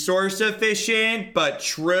more resource efficient, but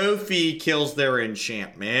Trophy kills their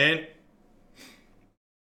enchantment.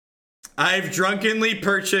 I've drunkenly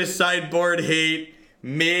purchased sideboard hate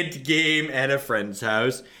mid-game at a friend's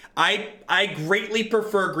house. I greatly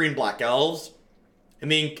prefer green-black elves. I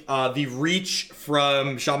think the reach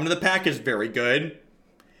from Shaman of the Pack is very good.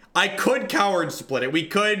 I could coward split it. We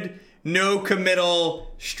could no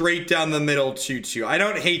committal straight down the middle 2-2. I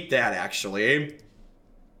don't hate that, actually.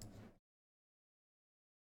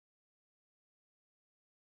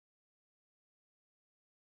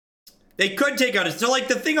 They could take out it. So like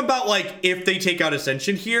the thing about like if they take out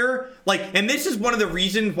Ascension here, like, and this is one of the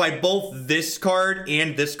reasons why both this card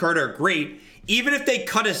and this card are great. Even if they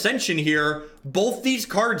cut Ascension here, both these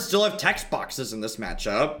cards still have text boxes in this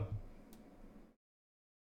matchup.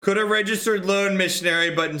 Could have registered Lone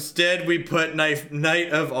Missionary, but instead we put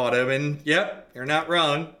Night of Autumn. And yep, you're not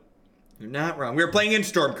wrong. You're not wrong. We're playing in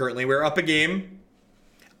Storm currently. We're up a game.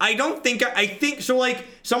 I think, so like,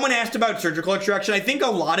 someone asked about Surgical Extraction. I think a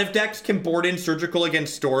lot of decks can board in Surgical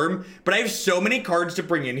against Storm, but I have so many cards to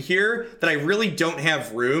bring in here that I really don't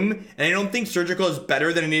have room, and I don't think Surgical is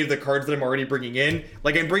better than any of the cards that I'm already bringing in.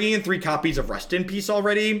 Like, I'm bringing in 3 copies of Rest in Peace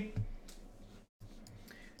already.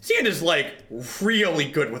 Sand is, like, really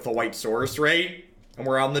good with a white source, right? And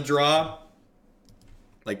we're on the draw.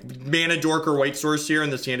 Like, Mana Dork or white source here,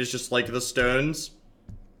 and this hand is just, like, the stones.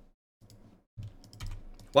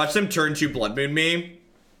 Watch them turn 2 Blood Moon me.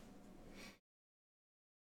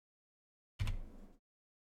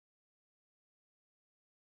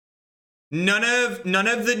 None of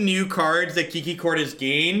the new cards that Kiki Court has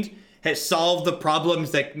gained has solved the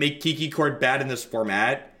problems that make Kiki Court bad in this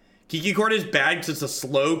format. Kiki Cord is bad because it's a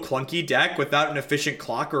slow, clunky deck without an efficient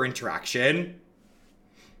clock or interaction.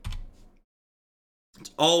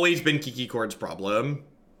 It's always been Kiki Cord's problem.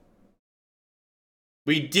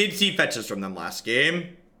 We did see fetches from them last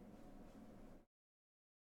game.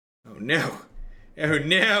 Oh no. Oh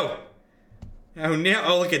no. Oh no.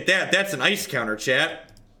 Oh, look at that. That's an ice counter,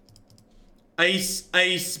 chat. Ice,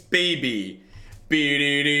 ice, baby.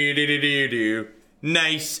 Be-do-do-do-do-do-do.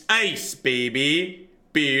 Nice ice, baby.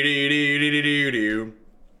 Be-do-do-do-do-do-do.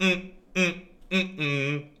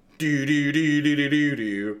 Mm-mm-mm-mm.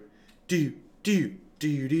 Do-do-do-do-do-do-do.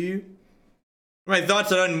 Do-do-do-do. My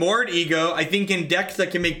thoughts on Unmoored Ego. I think in decks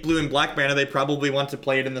that can make blue and black mana, they probably want to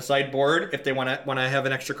play it in the sideboard if they want to have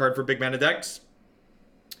an extra card for big mana decks.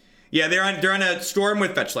 Yeah, they're on a storm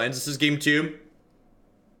with fetch lands. This is game 2.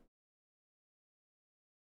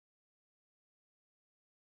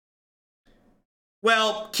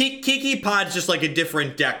 Well, Kiki Pod's just like a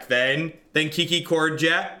different deck than Kiki Cord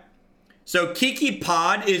Jet. So Kiki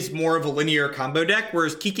Pod is more of a linear combo deck,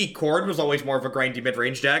 whereas Kiki Cord was always more of a grindy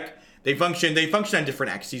mid-range deck. They function on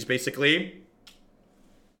different axes, basically.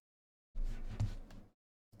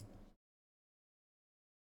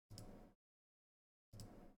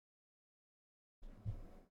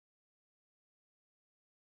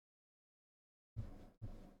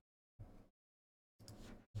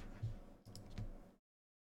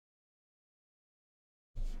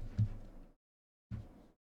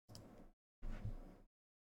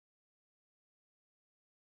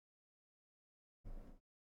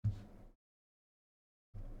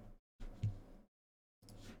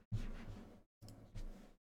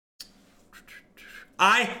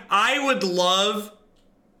 I would love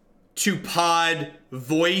to pod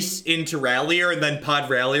Voice into Rallier and then pod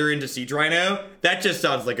Rallier into Siege Rhino. That just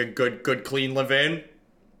sounds like a good clean live-in.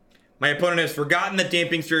 My opponent has forgotten that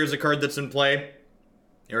Damping Sphere is a card that's in play.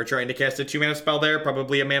 They were trying to cast a 2-mana spell there,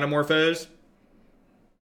 probably a Manamorphose.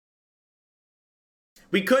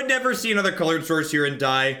 We could never see another colored source here and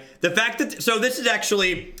die. The fact that, so this is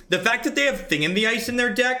actually, the fact that they have Thing in the Ice in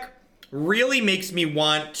their deck really makes me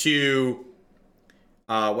want to,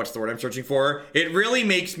 what's the word I'm searching for? It really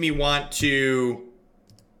makes me want to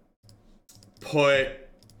put,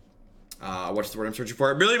 what's the word I'm searching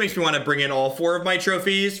for? It really makes me want to bring in all 4 of my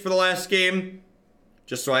trophies for the last game.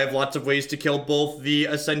 Just so I have lots of ways to kill both the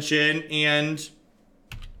Ascension and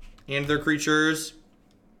their creatures.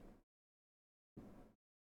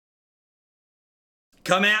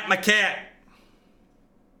 Come at my cat.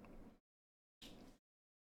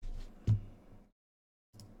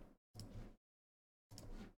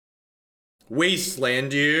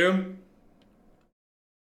 Wasteland you.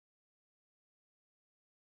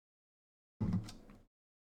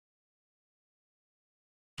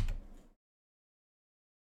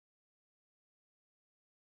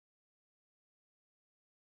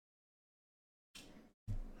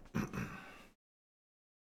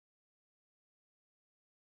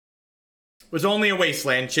 Was only a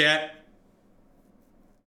wasteland, chat.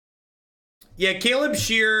 Yeah, Caleb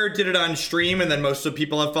Shear did it on stream, and then most of the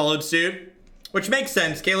people have followed suit. Which makes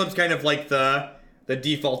sense. Caleb's kind of like the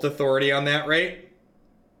default authority on that, right?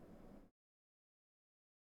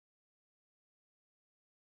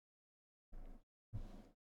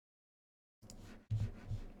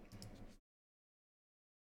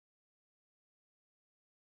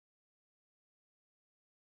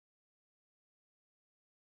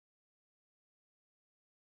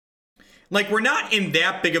 Like, we're not in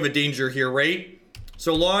that big of a danger here, right?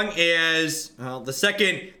 So long as, well, the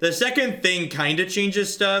second thing kind of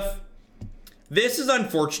changes stuff. This is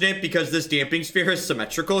unfortunate because this Damping Sphere is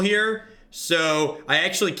symmetrical here. So I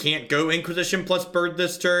actually can't go Inquisition plus Bird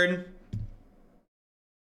this turn.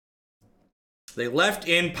 They left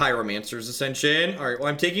in Pyromancer's Ascension. All right, well,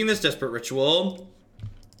 I'm taking this Desperate Ritual.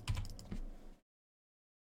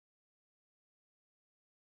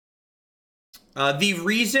 The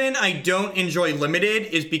reason I don't enjoy Limited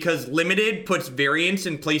is because Limited puts variance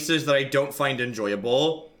in places that I don't find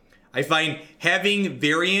enjoyable. I find having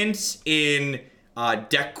variance in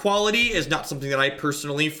deck quality is not something that I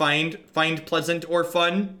personally find pleasant or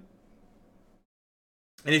fun.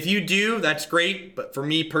 And if you do, that's great. But for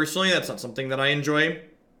me personally, that's not something that I enjoy.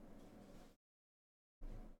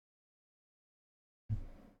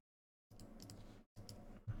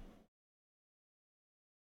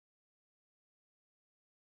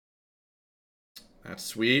 That's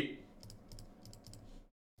sweet.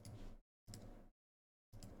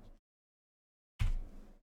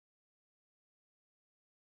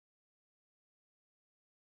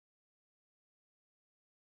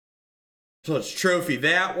 So let's trophy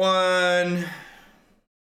that one.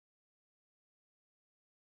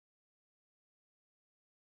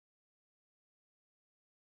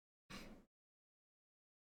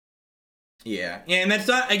 Yeah, and that's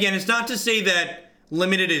not, again, it's not to say that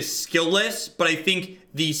Limited is skillless, but I think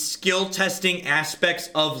the skill testing aspects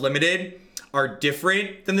of Limited are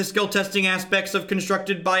different than the skill testing aspects of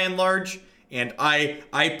Constructed by and large. And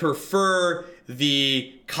I prefer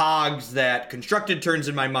the cogs that Constructed turns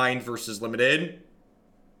in my mind versus Limited.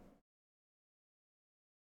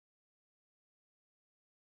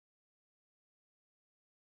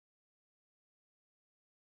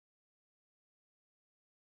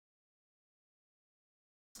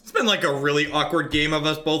 It's been like a really awkward game of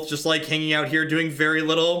us both just like hanging out here doing very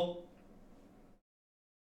little.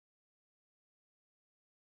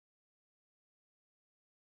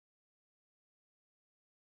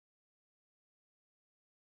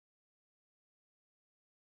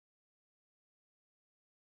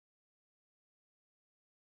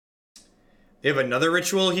 They have another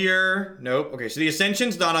ritual here. Nope. Okay, so the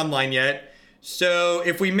Ascension's not online yet. So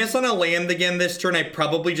if we miss on a land again this turn, I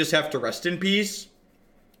probably just have to rest in peace.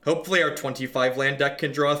 Hopefully our 25 land deck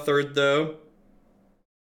can draw a third, though.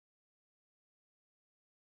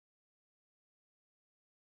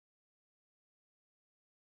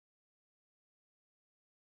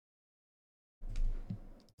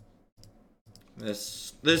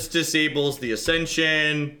 This disables the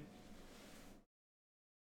Ascension.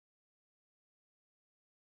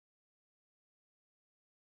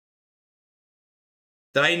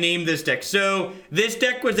 Did I name this deck? So this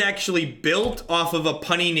deck was actually built off of a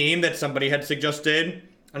punny name that somebody had suggested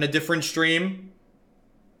on a different stream.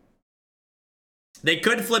 They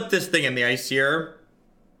could flip this thing in the ice here.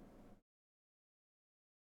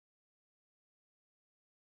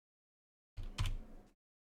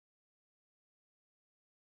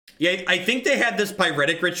 Yeah, I think they had this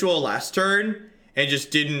Pyretic Ritual last turn and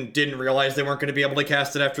just didn't realize they weren't going to be able to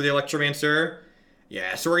cast it after the Electromancer.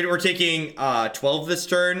 Yeah, so we're taking 12 this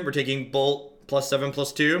turn. We're taking Bolt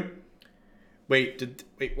 +7/+2. Wait,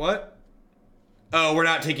 what? Oh, we're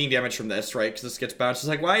not taking damage from this, right? Because this gets bounced. It's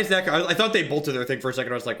like, why is that? I thought they bolted their thing for a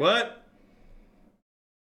second. I was like, what?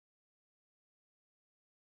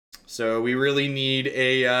 So we really need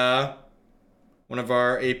a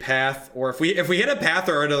a path, or if we hit a path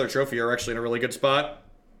or another trophy, we're actually in a really good spot.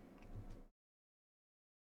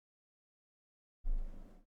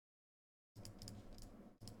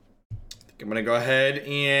 I'm gonna go ahead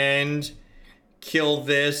and kill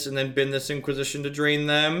this and then bin this Inquisition to drain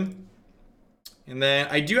them. And then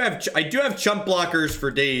I do have chump blockers for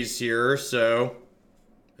days here, so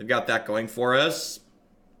I've got that going for us.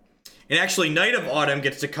 And actually Knight of Autumn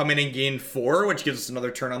gets to come in and gain 4, which gives us another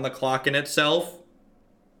turn on the clock in itself.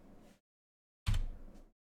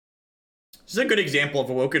 This is a good example of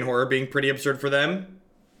Awoken Horror being pretty absurd for them.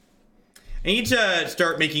 I need to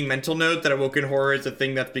start making mental note that Awoken Horror is a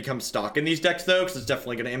thing that's become stock in these decks, though, because it's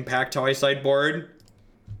definitely going to impact how I sideboard.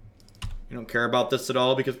 I don't care about this at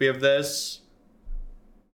all because we have this.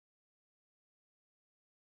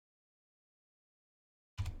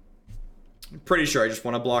 I'm pretty sure I just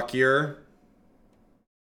want to block here.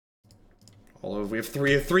 Although we have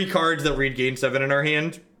three cards that read gain 7 in our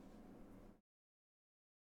hand.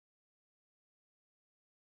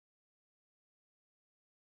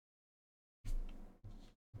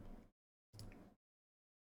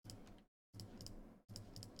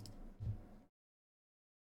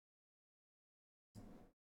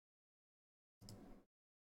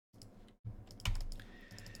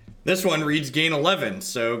 This one reads gain 11,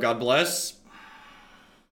 so God bless.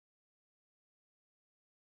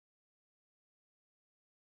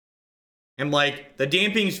 And like, the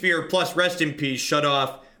Damping Sphere plus Rest in Peace shut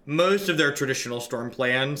off most of their traditional Storm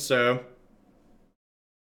plans, so...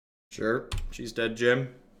 Sure, she's dead,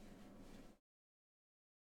 Jim.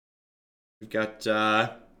 We've got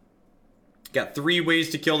 3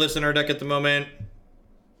 ways to kill this in our deck at the moment.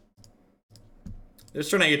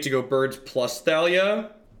 This turn I get to go Birds plus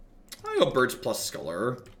Thalia. I'll go Birds plus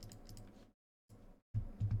Sculler.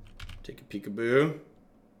 Take a peekaboo.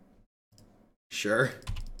 Sure.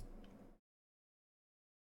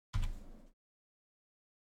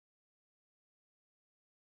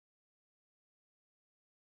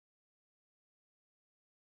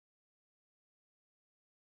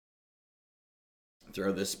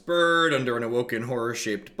 Throw this bird under an Awoken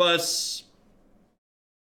Horror-shaped bus.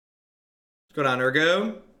 Let's go down,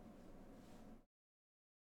 Ergo.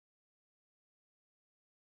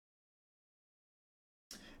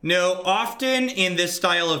 No, often in this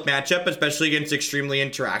style of matchup, especially against extremely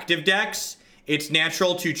interactive decks, it's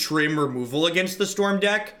natural to trim removal against the Storm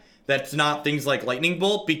deck. That's not things like Lightning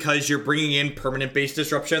Bolt, because you're bringing in permanent base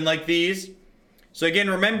disruption like these. So again,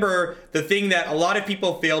 remember, the thing that a lot of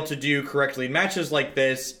people fail to do correctly in matches like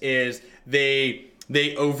this is they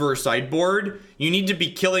they over sideboard, you need to be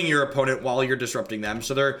killing your opponent while you're disrupting them.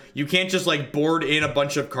 So you can't just like board in a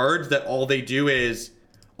bunch of cards that all they do is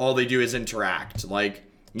interact. Like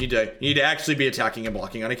you need to actually be attacking and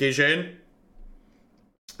blocking on occasion.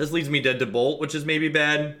 This leaves me dead to Bolt, which is maybe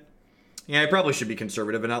bad. Yeah, I probably should be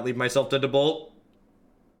conservative and not leave myself dead to Bolt.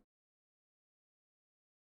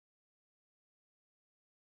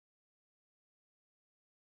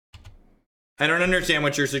 I don't understand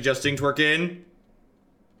what you're suggesting, Twerkin.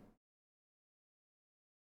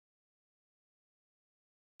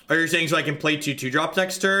 Are you saying so I can play 2/2 drops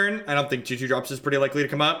next turn? I don't think 2/2 drops is pretty likely to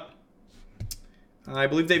come up. I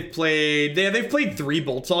believe they've played 3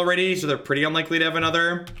 bolts already, so they're pretty unlikely to have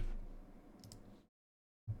another.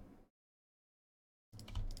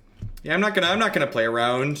 Yeah, I'm not gonna play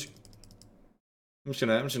around. I'm just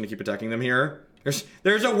gonna keep attacking them here.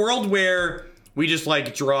 There's a world where we just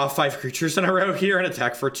like draw 5 creatures in a row here and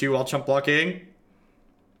attack for 2 while chump blocking.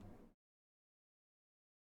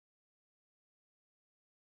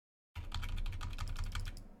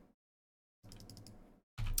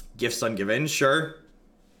 Gifts ungiven, sure.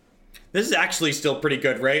 This is actually still pretty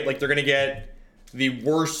good, right? Like they're gonna get the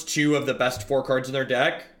worst 2 of the best 4 cards in their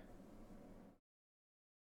deck.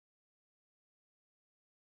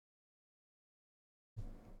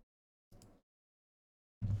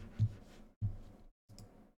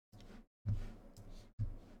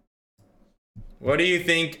 What do you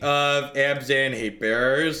think of Abzan Hate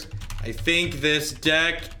Bearers? I think this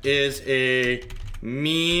deck is a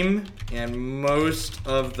meme, and most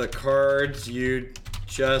of the cards you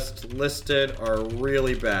just listed are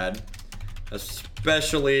really bad.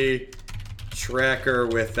 Especially Tracker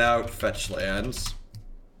without fetch lands.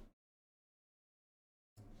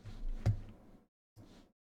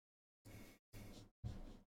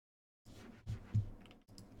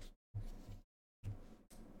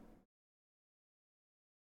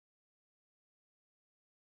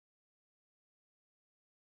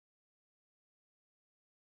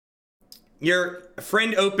 Your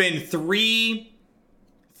friend opened three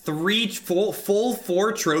full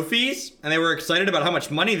 4 trophies, and they were excited about how much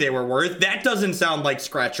money they were worth. That doesn't sound like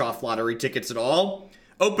scratch-off lottery tickets at all.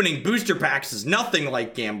 Opening booster packs is nothing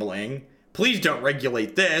like gambling. Please don't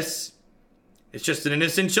regulate this. It's just an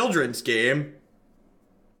innocent children's game.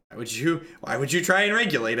 Why would you try and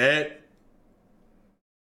regulate it?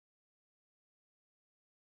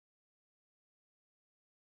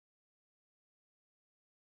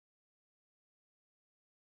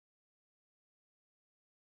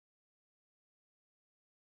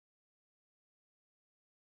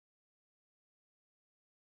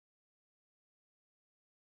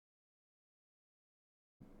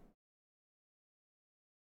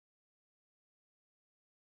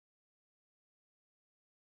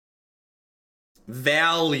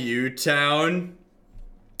 Value Town.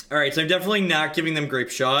 Alright, so I'm definitely not giving them Grape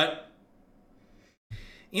Shot.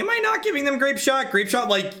 Am I not giving them Grape Shot? Grape Shot,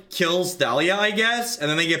 like, kills Thalia, I guess, and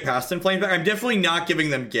then they get Past and Flame back. I'm definitely not giving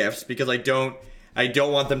them gifts, because I don't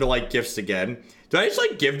want them to, like, gifts again. Do I just,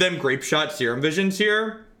 like, give them Grape Shot Serum Visions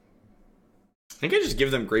here? I think I just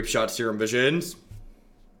give them Grape Shot Serum Visions.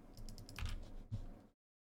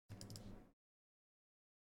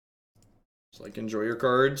 Just, like, enjoy your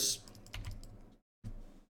cards.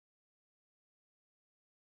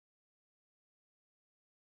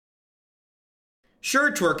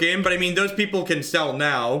 Sure, Twerkin, but I mean, those people can sell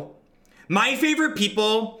now. My favorite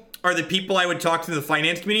people are the people I would talk to in the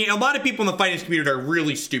finance community. A lot of people in the finance community are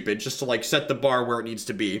really stupid, just to like set the bar where it needs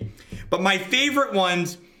to be. But my favorite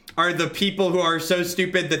ones are the people who are so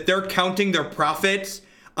stupid that they're counting their profits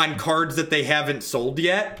on cards that they haven't sold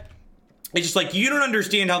yet. It's just like, you don't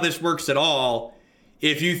understand how this works at all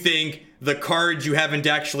if you think the card you haven't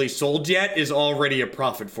actually sold yet is already a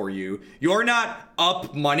profit for you. You're not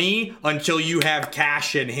up money until you have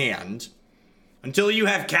cash in hand. Until you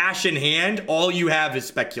have cash in hand, all you have is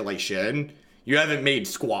speculation. You haven't made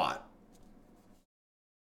squat.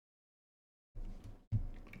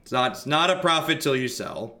 It's not a profit till you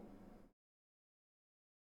sell.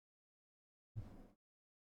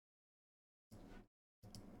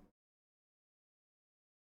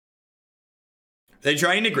 They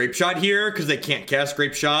trying to Grape Shot here because they can't cast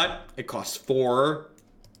Grape Shot. It costs 4.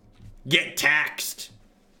 Get taxed.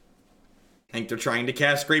 I think they're trying to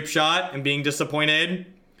cast Grape Shot and being disappointed.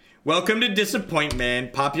 Welcome to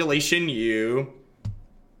disappointment, population U.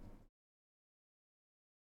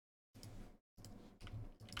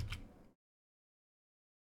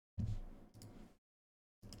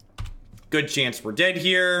 Good chance we're dead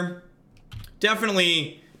here.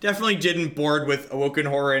 Definitely didn't board with Awoken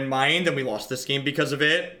Horror in mind, and we lost this game because of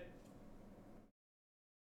it.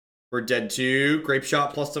 We're dead to Grape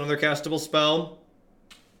Shot plus another castable spell.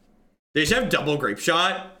 They just have double Grape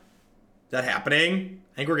Shot. Is that happening?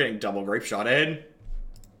 I think we're getting double Grape Shotted.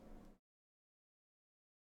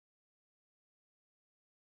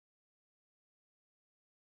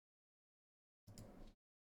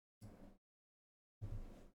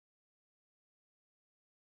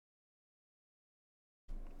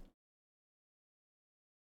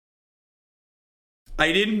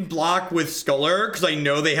 I didn't block with Sculler because I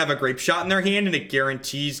know they have a Grape Shot in their hand and it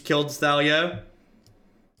guarantees killed Thalia,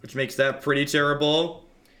 which makes that pretty terrible.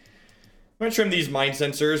 I'm gonna trim these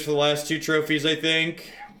Mindcensors for the last 2 trophies, I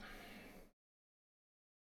think.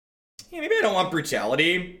 Yeah, maybe I don't want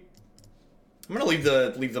Brutality. I'm gonna leave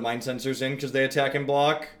the Mindcensors in because they attack and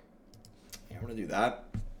block. Yeah, I'm gonna do that.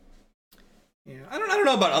 Yeah, I don't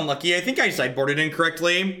know about unlucky. I think I sideboarded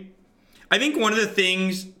incorrectly. I think one of the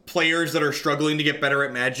things players that are struggling to get better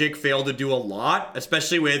at Magic fail to do a lot,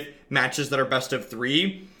 especially with matches that are best of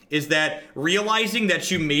 3, is that realizing that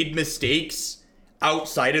you made mistakes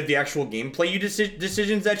outside of the actual gameplay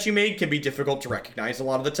decisions that you made can be difficult to recognize a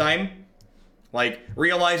lot of the time. Like,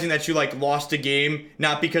 realizing that you, like, lost a game,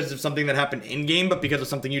 not because of something that happened in-game, but because of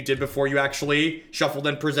something you did before you actually shuffled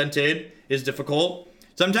and presented is difficult.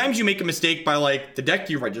 Sometimes you make a mistake by, like, the deck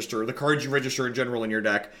you register, or the cards you register in general in your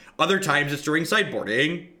deck. Other times it's during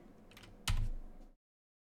sideboarding.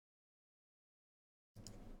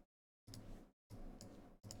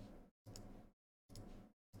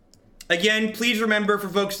 Again, please remember, for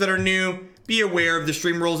folks that are new, be aware of the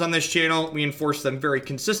stream rules on this channel. We enforce them very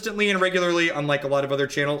consistently and regularly, unlike a lot of other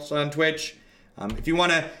channels on Twitch. If you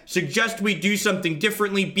want to suggest we do something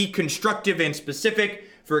differently, be constructive and specific.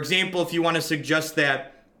 For example, if you want to suggest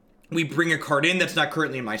that we bring a card in that's not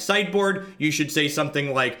currently in my sideboard, you should say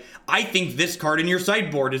something like, I think this card in your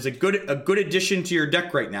sideboard is a good addition to your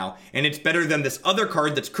deck right now, and it's better than this other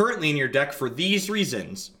card that's currently in your deck for these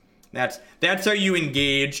reasons. That's how you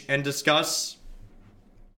engage and discuss.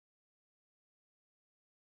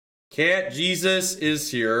 Cat Jesus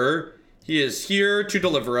is here. He is here to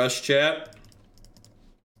deliver us, chat.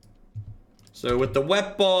 So with the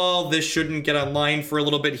wet ball, this shouldn't get online for a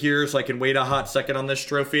little bit here, so I can wait a hot second on this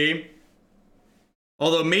trophy.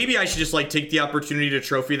 Although maybe I should just, like, take the opportunity to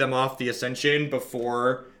trophy them off the Ascension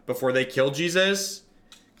before they kill Jesus.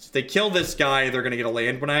 If they kill this guy, they're gonna get a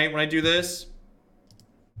land when I do this.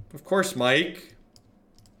 Of course, Mike.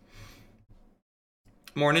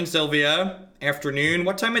 Morning, Sylvia. Afternoon.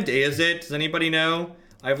 What time of day is it? Does anybody know?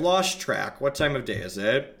 I've lost track. What time of day is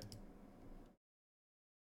it?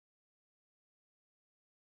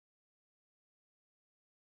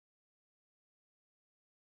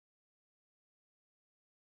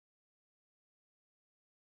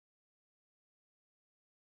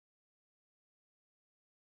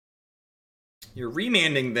 You're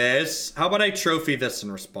remanding this. How about I trophy this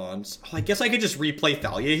in response? Oh, I guess I could just replay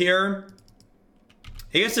Thalia here.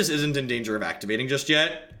 I guess this isn't in danger of activating just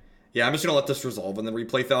yet. Yeah, I'm just gonna let this resolve and then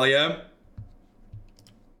replay Thalia.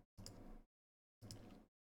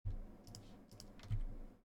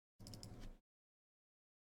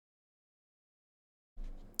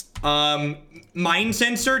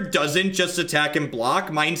 Mindcensor doesn't just attack and block.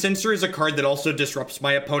 Mindcensor is a card that also disrupts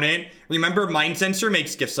my opponent. Remember, Mindcensor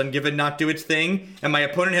makes Gifts Ungiven not do its thing, and my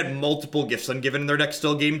opponent had multiple Gifts Ungiven in their deck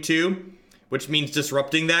still game 2, which means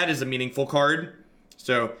disrupting that is a meaningful card.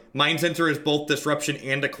 So, Mindcensor is both disruption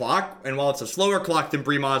and a clock, and while it's a slower clock than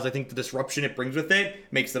Brimaz, I think the disruption it brings with it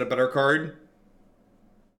makes it a better card.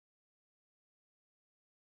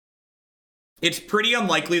 It's pretty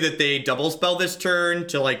unlikely that they double spell this turn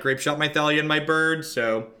to, like, Grape Shot my Thalia and my bird,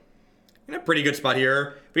 so in a pretty good spot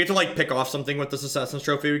here. If we get to, like, pick off something with this Assassin's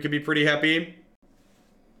Trophy, we could be pretty happy.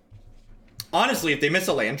 Honestly, if they miss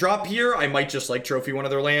a land drop here, I might just, like, trophy one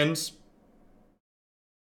of their lands.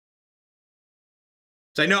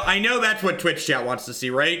 So I know that's what Twitch chat wants to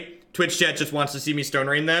see, right? Twitch chat just wants to see me Stone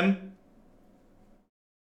Rain them.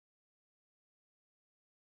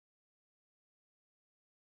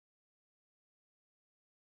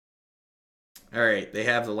 Alright, they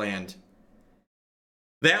have the land.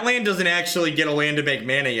 That land doesn't actually get a land to make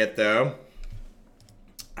mana yet, though.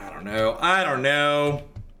 I don't know.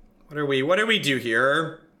 What do we do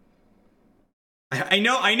here? I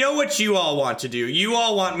know what you all want to do. You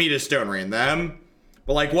all want me to Stone Rain them.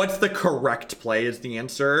 But, like, what's the correct play is the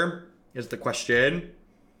answer, is the question.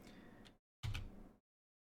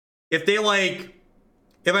 If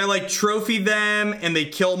I, like, trophy them and they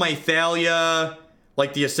kill my Thalia,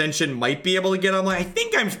 like, the Ascension might be able to get online. I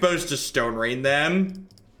think I'm supposed to Stone Rain them.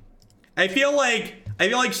 I feel like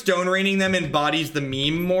Stone Raining them embodies the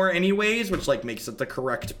meme more anyways, which, like, makes it the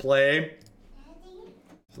correct play.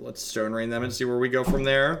 So let's Stone Rain them and see where we go from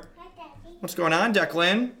there. What's going on,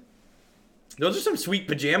 Declan? Those are some sweet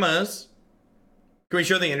pajamas. Can we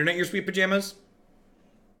show the internet your sweet pajamas?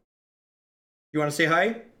 You want to say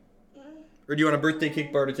hi? Or do you want a birthday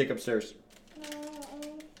cake bar to take upstairs?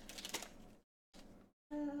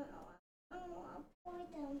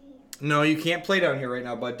 No, you can't play down here right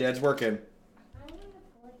now, bud. Dad's working.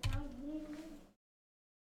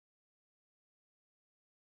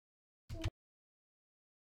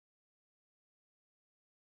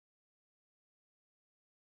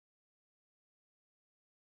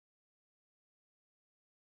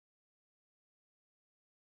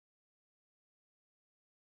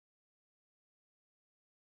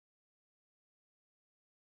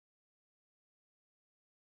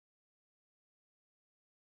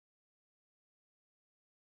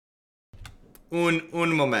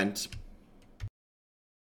 Un moment.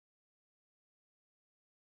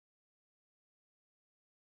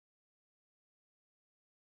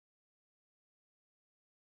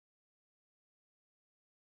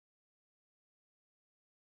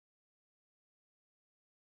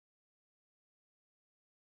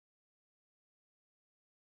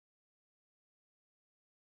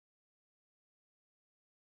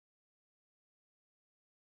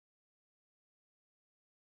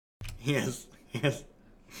 Yes.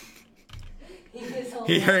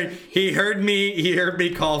 He heard me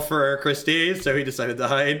call for Christy, so he decided to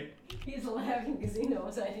hide. He's laughing because he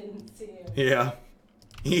knows I didn't see him. Yeah.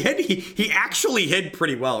 He actually hid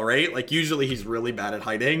pretty well, right? Like usually he's really bad at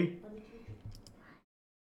hiding.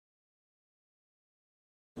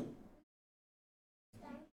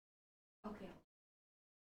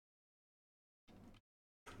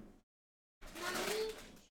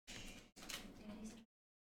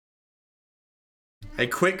 I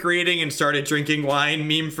quit grading and started drinking wine.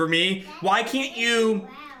 Meme for me. Why can't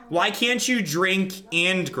you drink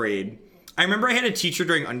and grade? I remember I had a teacher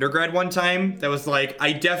during undergrad one time that was like,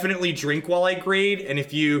 I definitely drink while I grade, and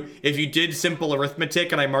if you did simple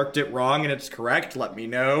arithmetic and I marked it wrong and it's correct, let me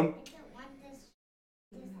know.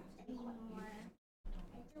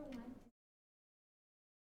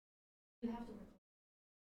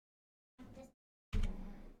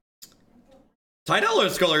 Tidehollow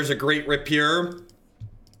Sculler is a great rip here.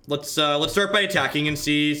 Let's start by attacking and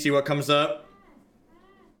see what comes up.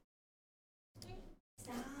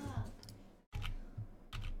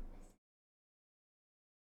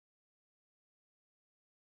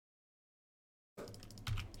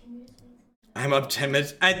 I'm up 10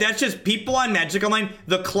 minutes. That's just people on Magic Online.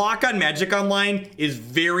 The clock on Magic Online is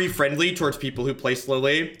very friendly towards people who play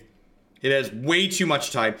slowly. It has way too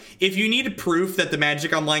much time. If you need proof that the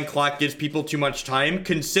Magic Online clock gives people too much time,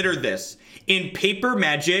 consider this. In paper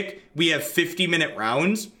Magic, we have 50-minute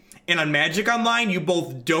rounds. And on Magic Online, you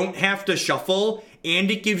both don't have to shuffle,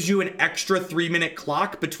 and it gives you an extra 3-minute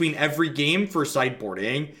clock between every game for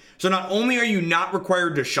sideboarding. So not only are you not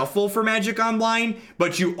required to shuffle for Magic Online,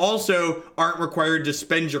 but you also aren't required to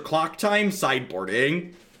spend your clock time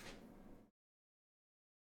sideboarding.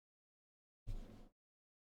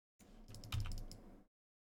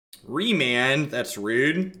 Remand, that's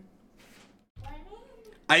rude.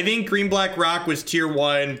 I think Green Black Rock was tier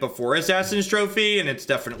 1 before Assassin's Trophy, and it's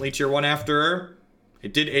definitely tier 1 after.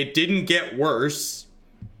 It didn't get worse.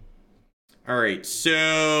 Alright,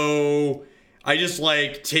 so I just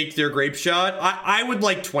like take their grape shot. I would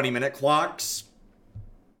like 20-minute clocks.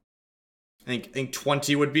 I think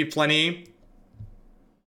 20 would be plenty.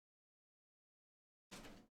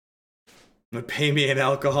 But pay me an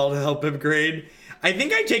alcohol to help him grade. I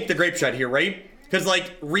think I take the grape shot here, right? Because,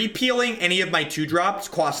 like, repealing any of my 2-drops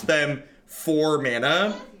costs them 4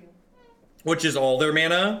 mana, which is all their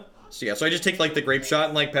mana. So, yeah, so I just take, like, the grape shot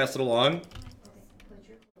and, like, pass it along.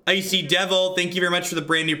 Icy Devil, thank you very much for the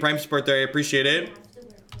brand new Prime support there. I appreciate it.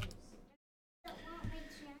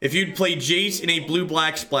 If you'd play Jace in a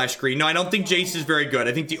blue-black splash screen. No, I don't think Jace is very good.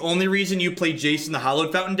 I think the only reason you play Jace in the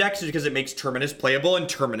Hallowed Fountain decks is because it makes Terminus playable, and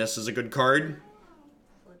Terminus is a good card.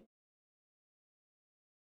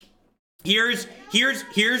 Here's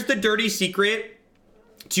the dirty secret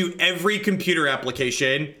to every computer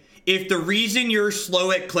application. If the reason you're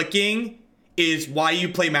slow at clicking is why you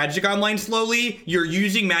play Magic Online slowly, you're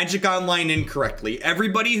using Magic Online incorrectly.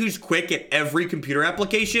 Everybody who's quick at every computer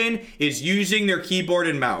application is using their keyboard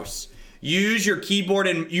and mouse. Use your keyboard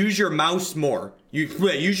and use your mouse more.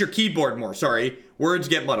 Use your keyboard more, sorry. Words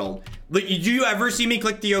get muddled. Do you ever see me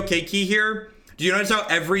click the OK key here? Do you notice how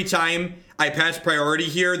every time I pass priority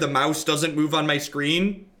here, the mouse doesn't move on my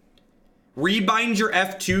screen? Rebind your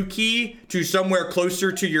F2 key to somewhere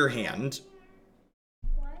closer to your hand.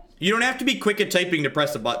 You don't have to be quick at typing to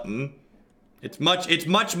press a button. It's much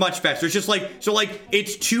faster. It's just like, so like,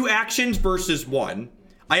 it's 2 actions versus 1.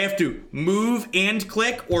 I have to move and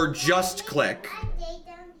click or just click.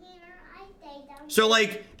 So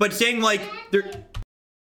like, but saying like, there...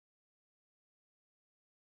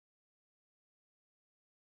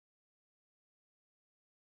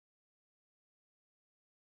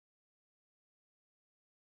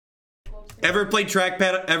 Ever played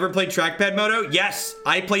trackpad moto? Yes,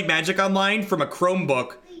 I played Magic Online from a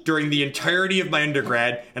Chromebook during the entirety of my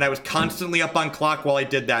undergrad, and I was constantly up on clock while I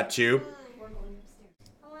did that too.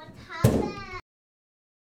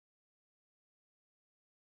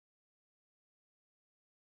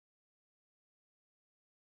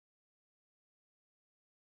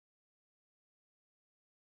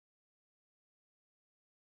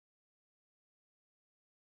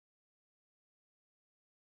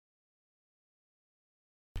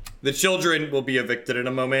 The children will be evicted in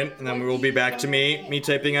a moment, and then we will be back to me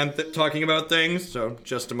typing on talking about things. So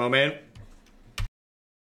just a moment.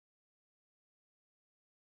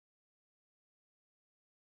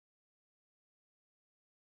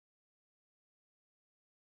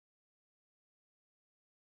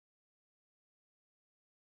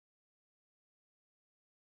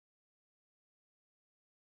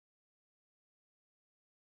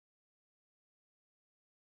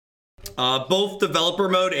 Both developer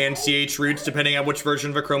mode and CH roots, depending on which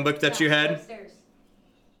version of a Chromebook that you had.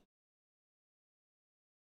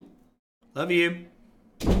 Love you.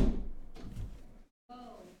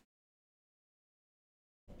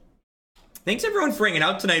 Thanks everyone for hanging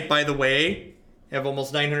out tonight, by the way. I have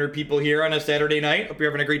almost 900 people here on a Saturday night. Hope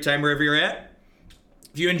you're having a great time wherever you're at.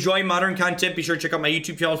 If you enjoy modern content, be sure to check out my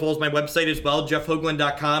YouTube channel as well as my website as well,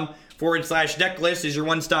 jeffhoagland.com/decklist is your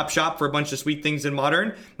one-stop shop for a bunch of sweet things in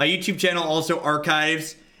modern. My YouTube channel also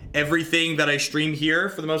archives everything that I stream here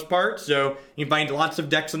for the most part, so you can find lots of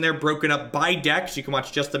decks in there broken up by deck, so you can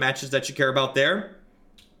watch just the matches that you care about there.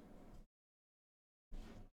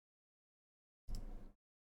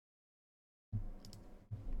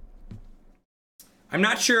 I'm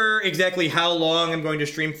not sure exactly how long I'm going to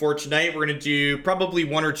stream for tonight. We're going to do probably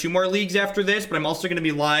 1 or 2 more leagues after this, but I'm also going to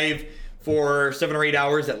be live for 7 or 8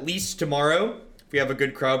 hours at least tomorrow. If we have a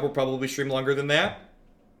good crowd, we'll probably stream longer than that.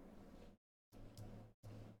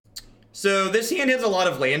 So this hand has a lot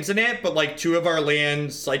of lands in it, but like 2 of our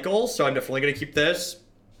lands cycle, so I'm definitely going to keep this.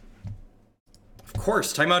 Of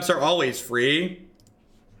course, timeouts are always free.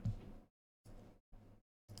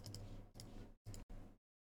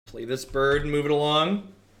 Play this bird and move it along.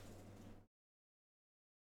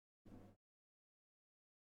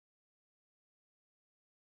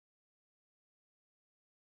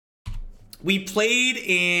 We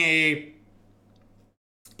played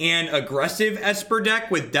an aggressive Esper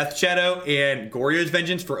deck with Death Shadow and Goryo's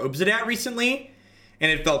Vengeance for Obsidat recently,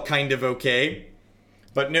 and it felt kind of okay.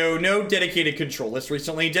 But no dedicated control lists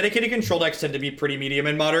recently. Dedicated control decks tend to be pretty medium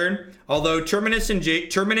in modern, although Terminus,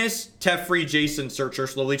 Teferi, Jason, Search are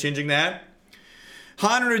slowly changing that.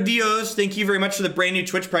 Honor Dios, thank you very much for the brand new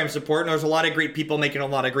Twitch Prime support. And there's a lot of great people making a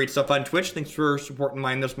lot of great stuff on Twitch. Thanks for supporting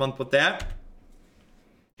mine this month with that.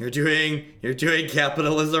 You're doing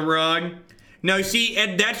capitalism wrong. No, see,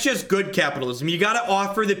 and that's just good capitalism. You gotta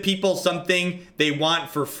offer the people something they want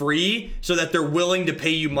for free so that they're willing to pay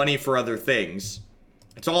you money for other things.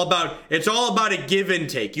 It's all about a give and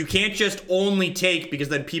take. You can't just only take because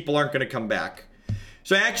then people aren't going to come back.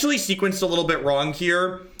 So I actually sequenced a little bit wrong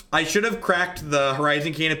here. I should have cracked the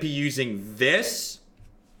Horizon Canopy using this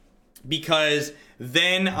because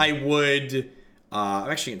then I would...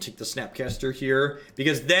 I'm actually going to take the Snapcaster here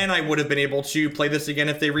because then I would have been able to play this again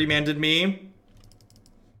if they remanded me.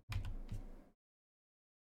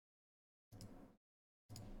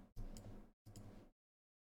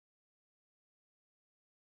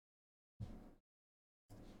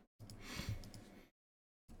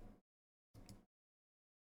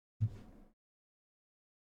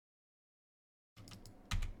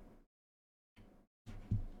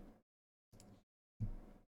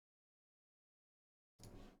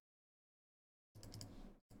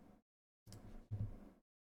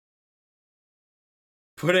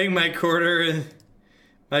 Putting my quarter in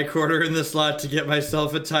the slot to get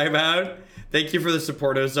myself a timeout. Thank you for the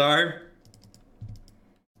support, Ozar.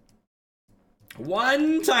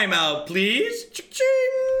 1 timeout, please. Cha-ching!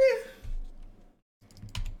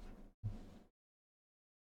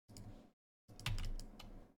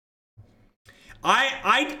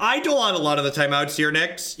 I dole out a lot of the timeouts here,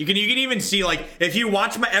 Nix. You can even see, like, if you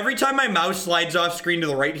watch every time my mouse slides off screen to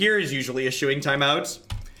the right here is usually issuing timeouts.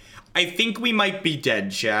 I think we might be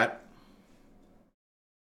dead, chat.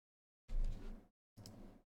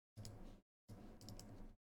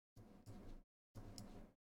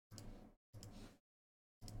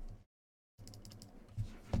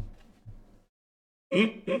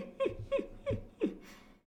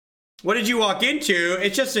 What did you walk into?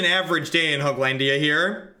 It's just an average day in Hooglandia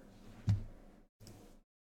here.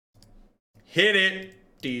 Hit it.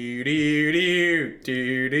 Do do do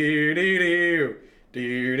do do do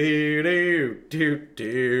do do do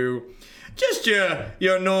do. Just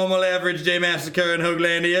your normal average day massacre in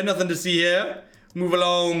Hooglandia. Nothing to see here. Move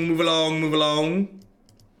along, move along, move along.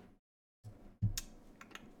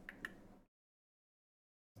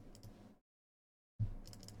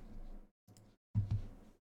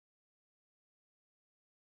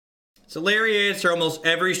 It's hilarious. For almost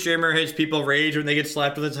every streamer has people rage when they get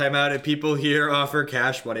slapped with a timeout, and people here offer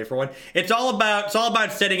cash money for one. It's all about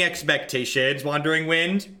setting expectations. Wandering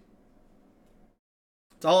Wind.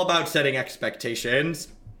 It's all about setting expectations.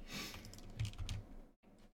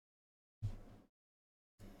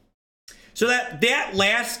 So that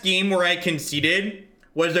last game where I conceded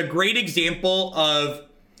was a great example of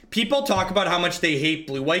people talk about how much they hate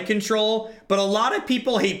blue-white control, but a lot of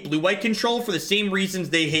people hate blue-white control for the same reasons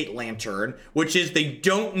they hate Lantern, which is they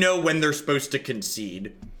don't know when they're supposed to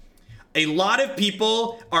concede. A lot of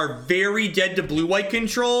people are very dead to blue-white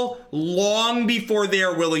control long before they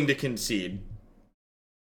are willing to concede.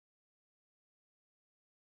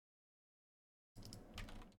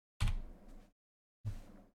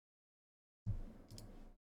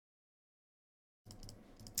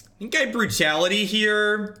 I think I Brutality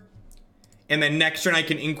here. And then next turn I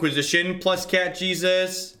can Inquisition plus Cat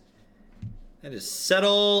Jesus. That is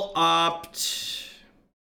Settle, Opt,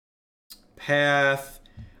 Path.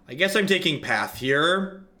 I guess I'm taking Path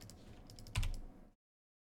here.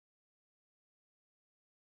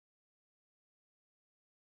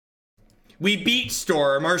 We beat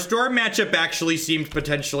Storm. Our Storm matchup actually seemed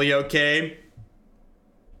potentially okay.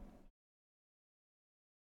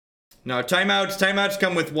 No, timeouts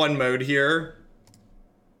come with one mode here.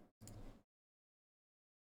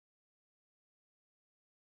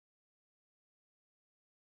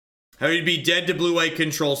 I would be dead to blue-white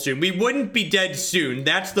control soon. We wouldn't be dead soon.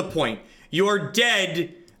 That's the point. You're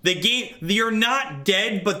dead. The game, you're not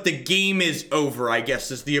dead, but the game is over, I guess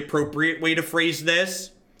is the appropriate way to phrase this.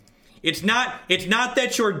 It's not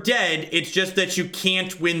that you're dead, it's just that you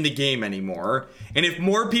can't win the game anymore. And if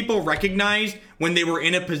more people recognized when they were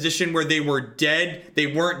in a position where they were dead, they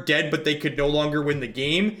weren't dead, but they could no longer win the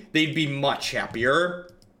game, they'd be much happier.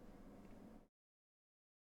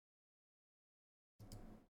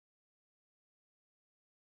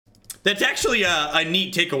 That's actually a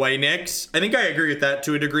neat takeaway, Nix. I think I agree with that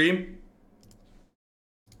to a degree.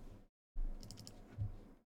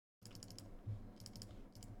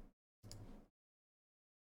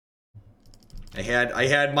 I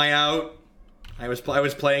had my out. I was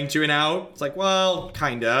playing to an out. It's like, well,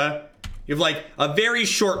 kinda. You have like a very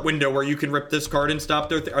short window where you can rip this card and stop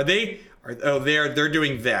their they're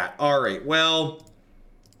doing that. All right. Well,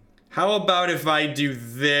 how about if I do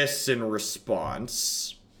this in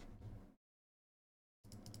response?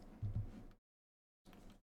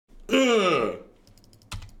 Ugh.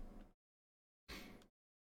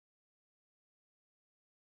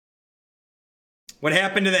 What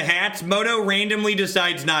happened to the hats? Moto randomly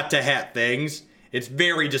decides not to hat things. It's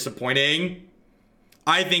very disappointing.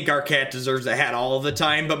 I think our cat deserves a hat all of the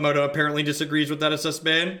time, but Moto apparently disagrees with that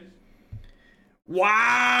assessment.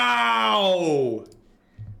 Wow!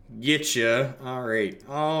 Getcha. Alright.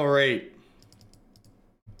 Alright.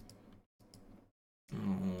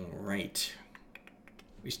 Alright.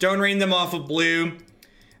 We Stone Rain them off of blue.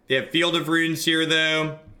 They have Field of Runes here,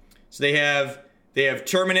 though. So they have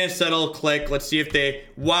Terminus, Settle, Click. Let's see if they...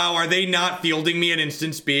 Wow, are they not fielding me at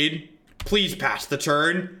instant speed? Please pass the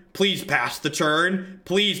turn. Please pass the turn.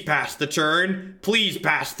 Please pass the turn. Please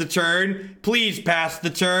pass the turn. Please pass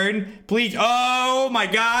the turn. Please... Oh, my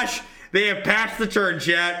gosh. They have passed the turn,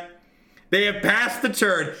 chat. They have passed the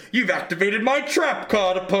turn. You've activated my trap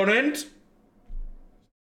card, opponent.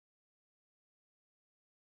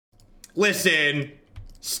 Listen.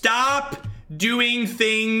 Stop doing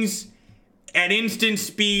things at instant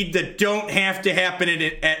speed that don't have to happen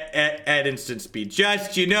at instant speed.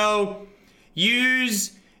 Just, you know,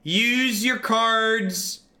 use your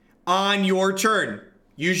cards on your turn.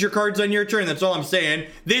 Use your cards on your turn. That's all I'm saying.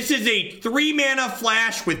 This is a 3-mana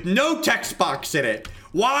flash with no text box in it.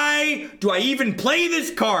 Why do I even play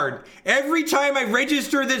this card? Every time I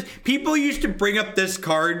register this, people used to bring up this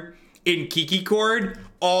card in Kiki Chord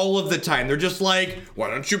all of the time. They're just like,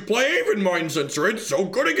 why don't you play Aven Mindcensor? It's so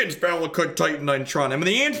good against Valakut Titan and Tron. And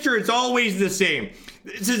the answer is always the same.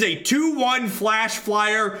 This is a 2/1 flash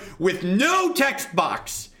flyer with no text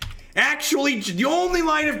box. Actually, the only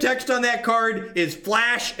line of text on that card is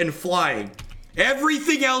flash and flying.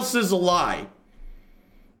 Everything else is a lie.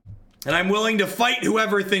 And I'm willing to fight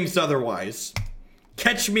whoever thinks otherwise.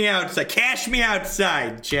 Catch me outside. Cash me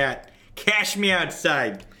outside, chat. Cash me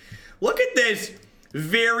outside. Look at this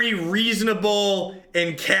very reasonable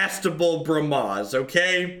and castable Brimaz,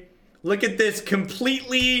 okay? Look at this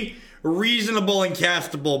completely reasonable and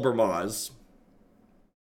castable Brimaz.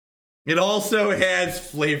 It also has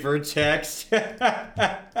flavor text. You're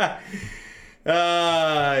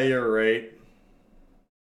right.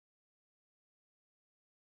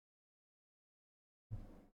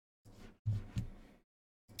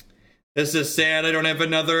 This is sad. I don't have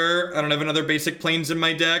another basic planes in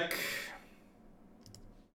my deck.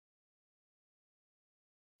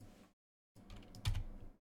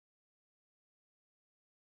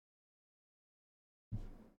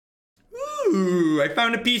 Ooh, I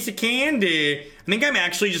found a piece of candy. I think I'm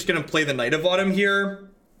actually just gonna play the Knight of Autumn here.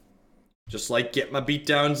 Just like get my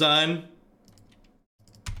beatdowns on.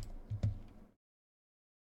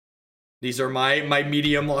 These are my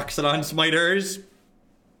medium Loxodon Smiters.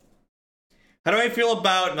 How do I feel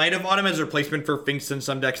about Knight of Autumn as a replacement for Finks in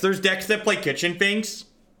some decks? There's decks that play Kitchen Finks.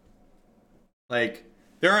 Like,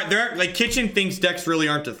 there aren't like Kitchen Finks decks really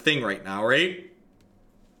aren't a thing right now, right?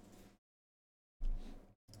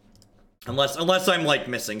 Unless I'm like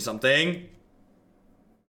missing something.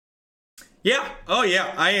 Yeah. Oh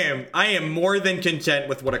yeah. I am more than content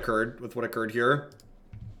with what occurred here.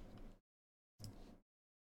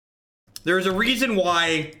 There's a reason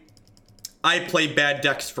why I play bad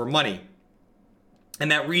decks for money.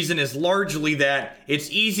 And that reason is largely that it's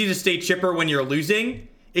easy to stay chipper when you're losing.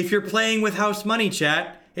 If you're playing with house money,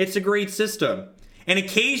 chat, it's a great system. And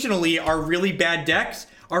occasionally our really bad decks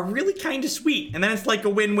are really kind of sweet. And then it's like a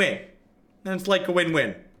win-win.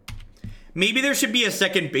 Maybe there should be a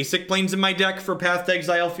second basic planes in my deck for Path to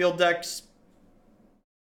Exile field decks.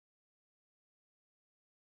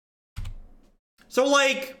 So,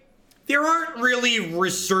 like, there aren't really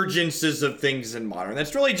resurgences of things in Modern.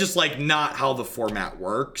 That's really just, like, not how the format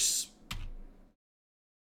works.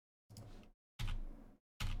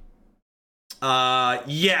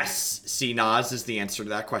 Yes, CNOS is the answer to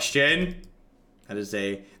that question. That is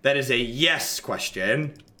a yes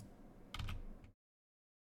question.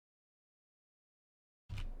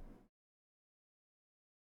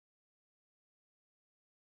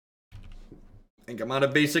 I think I'm out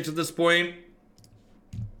of basics at this point.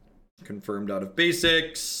 Confirmed out of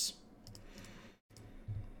basics.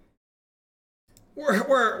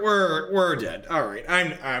 We're dead. All right.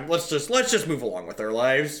 Let's just move along with our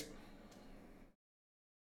lives.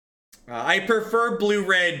 I prefer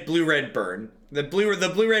blue-red burn. The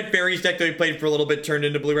blue-red fairies deck that we played for a little bit turned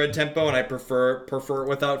into blue-red tempo, and I prefer it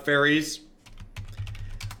without fairies.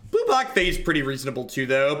 Blue-black phase pretty reasonable too,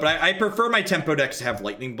 though, but I prefer my tempo decks to have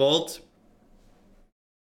lightning bolt.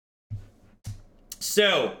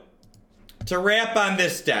 So, to wrap on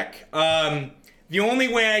this deck, the only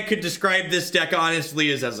way I could describe this deck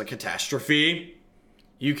honestly is as a catastrophe.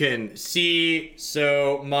 You can see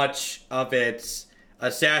so much of its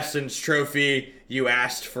Assassin's Trophy. You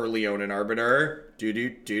asked for Leonin Arbiter.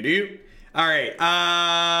 Doo-doo. All right,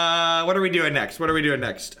 what are we doing next?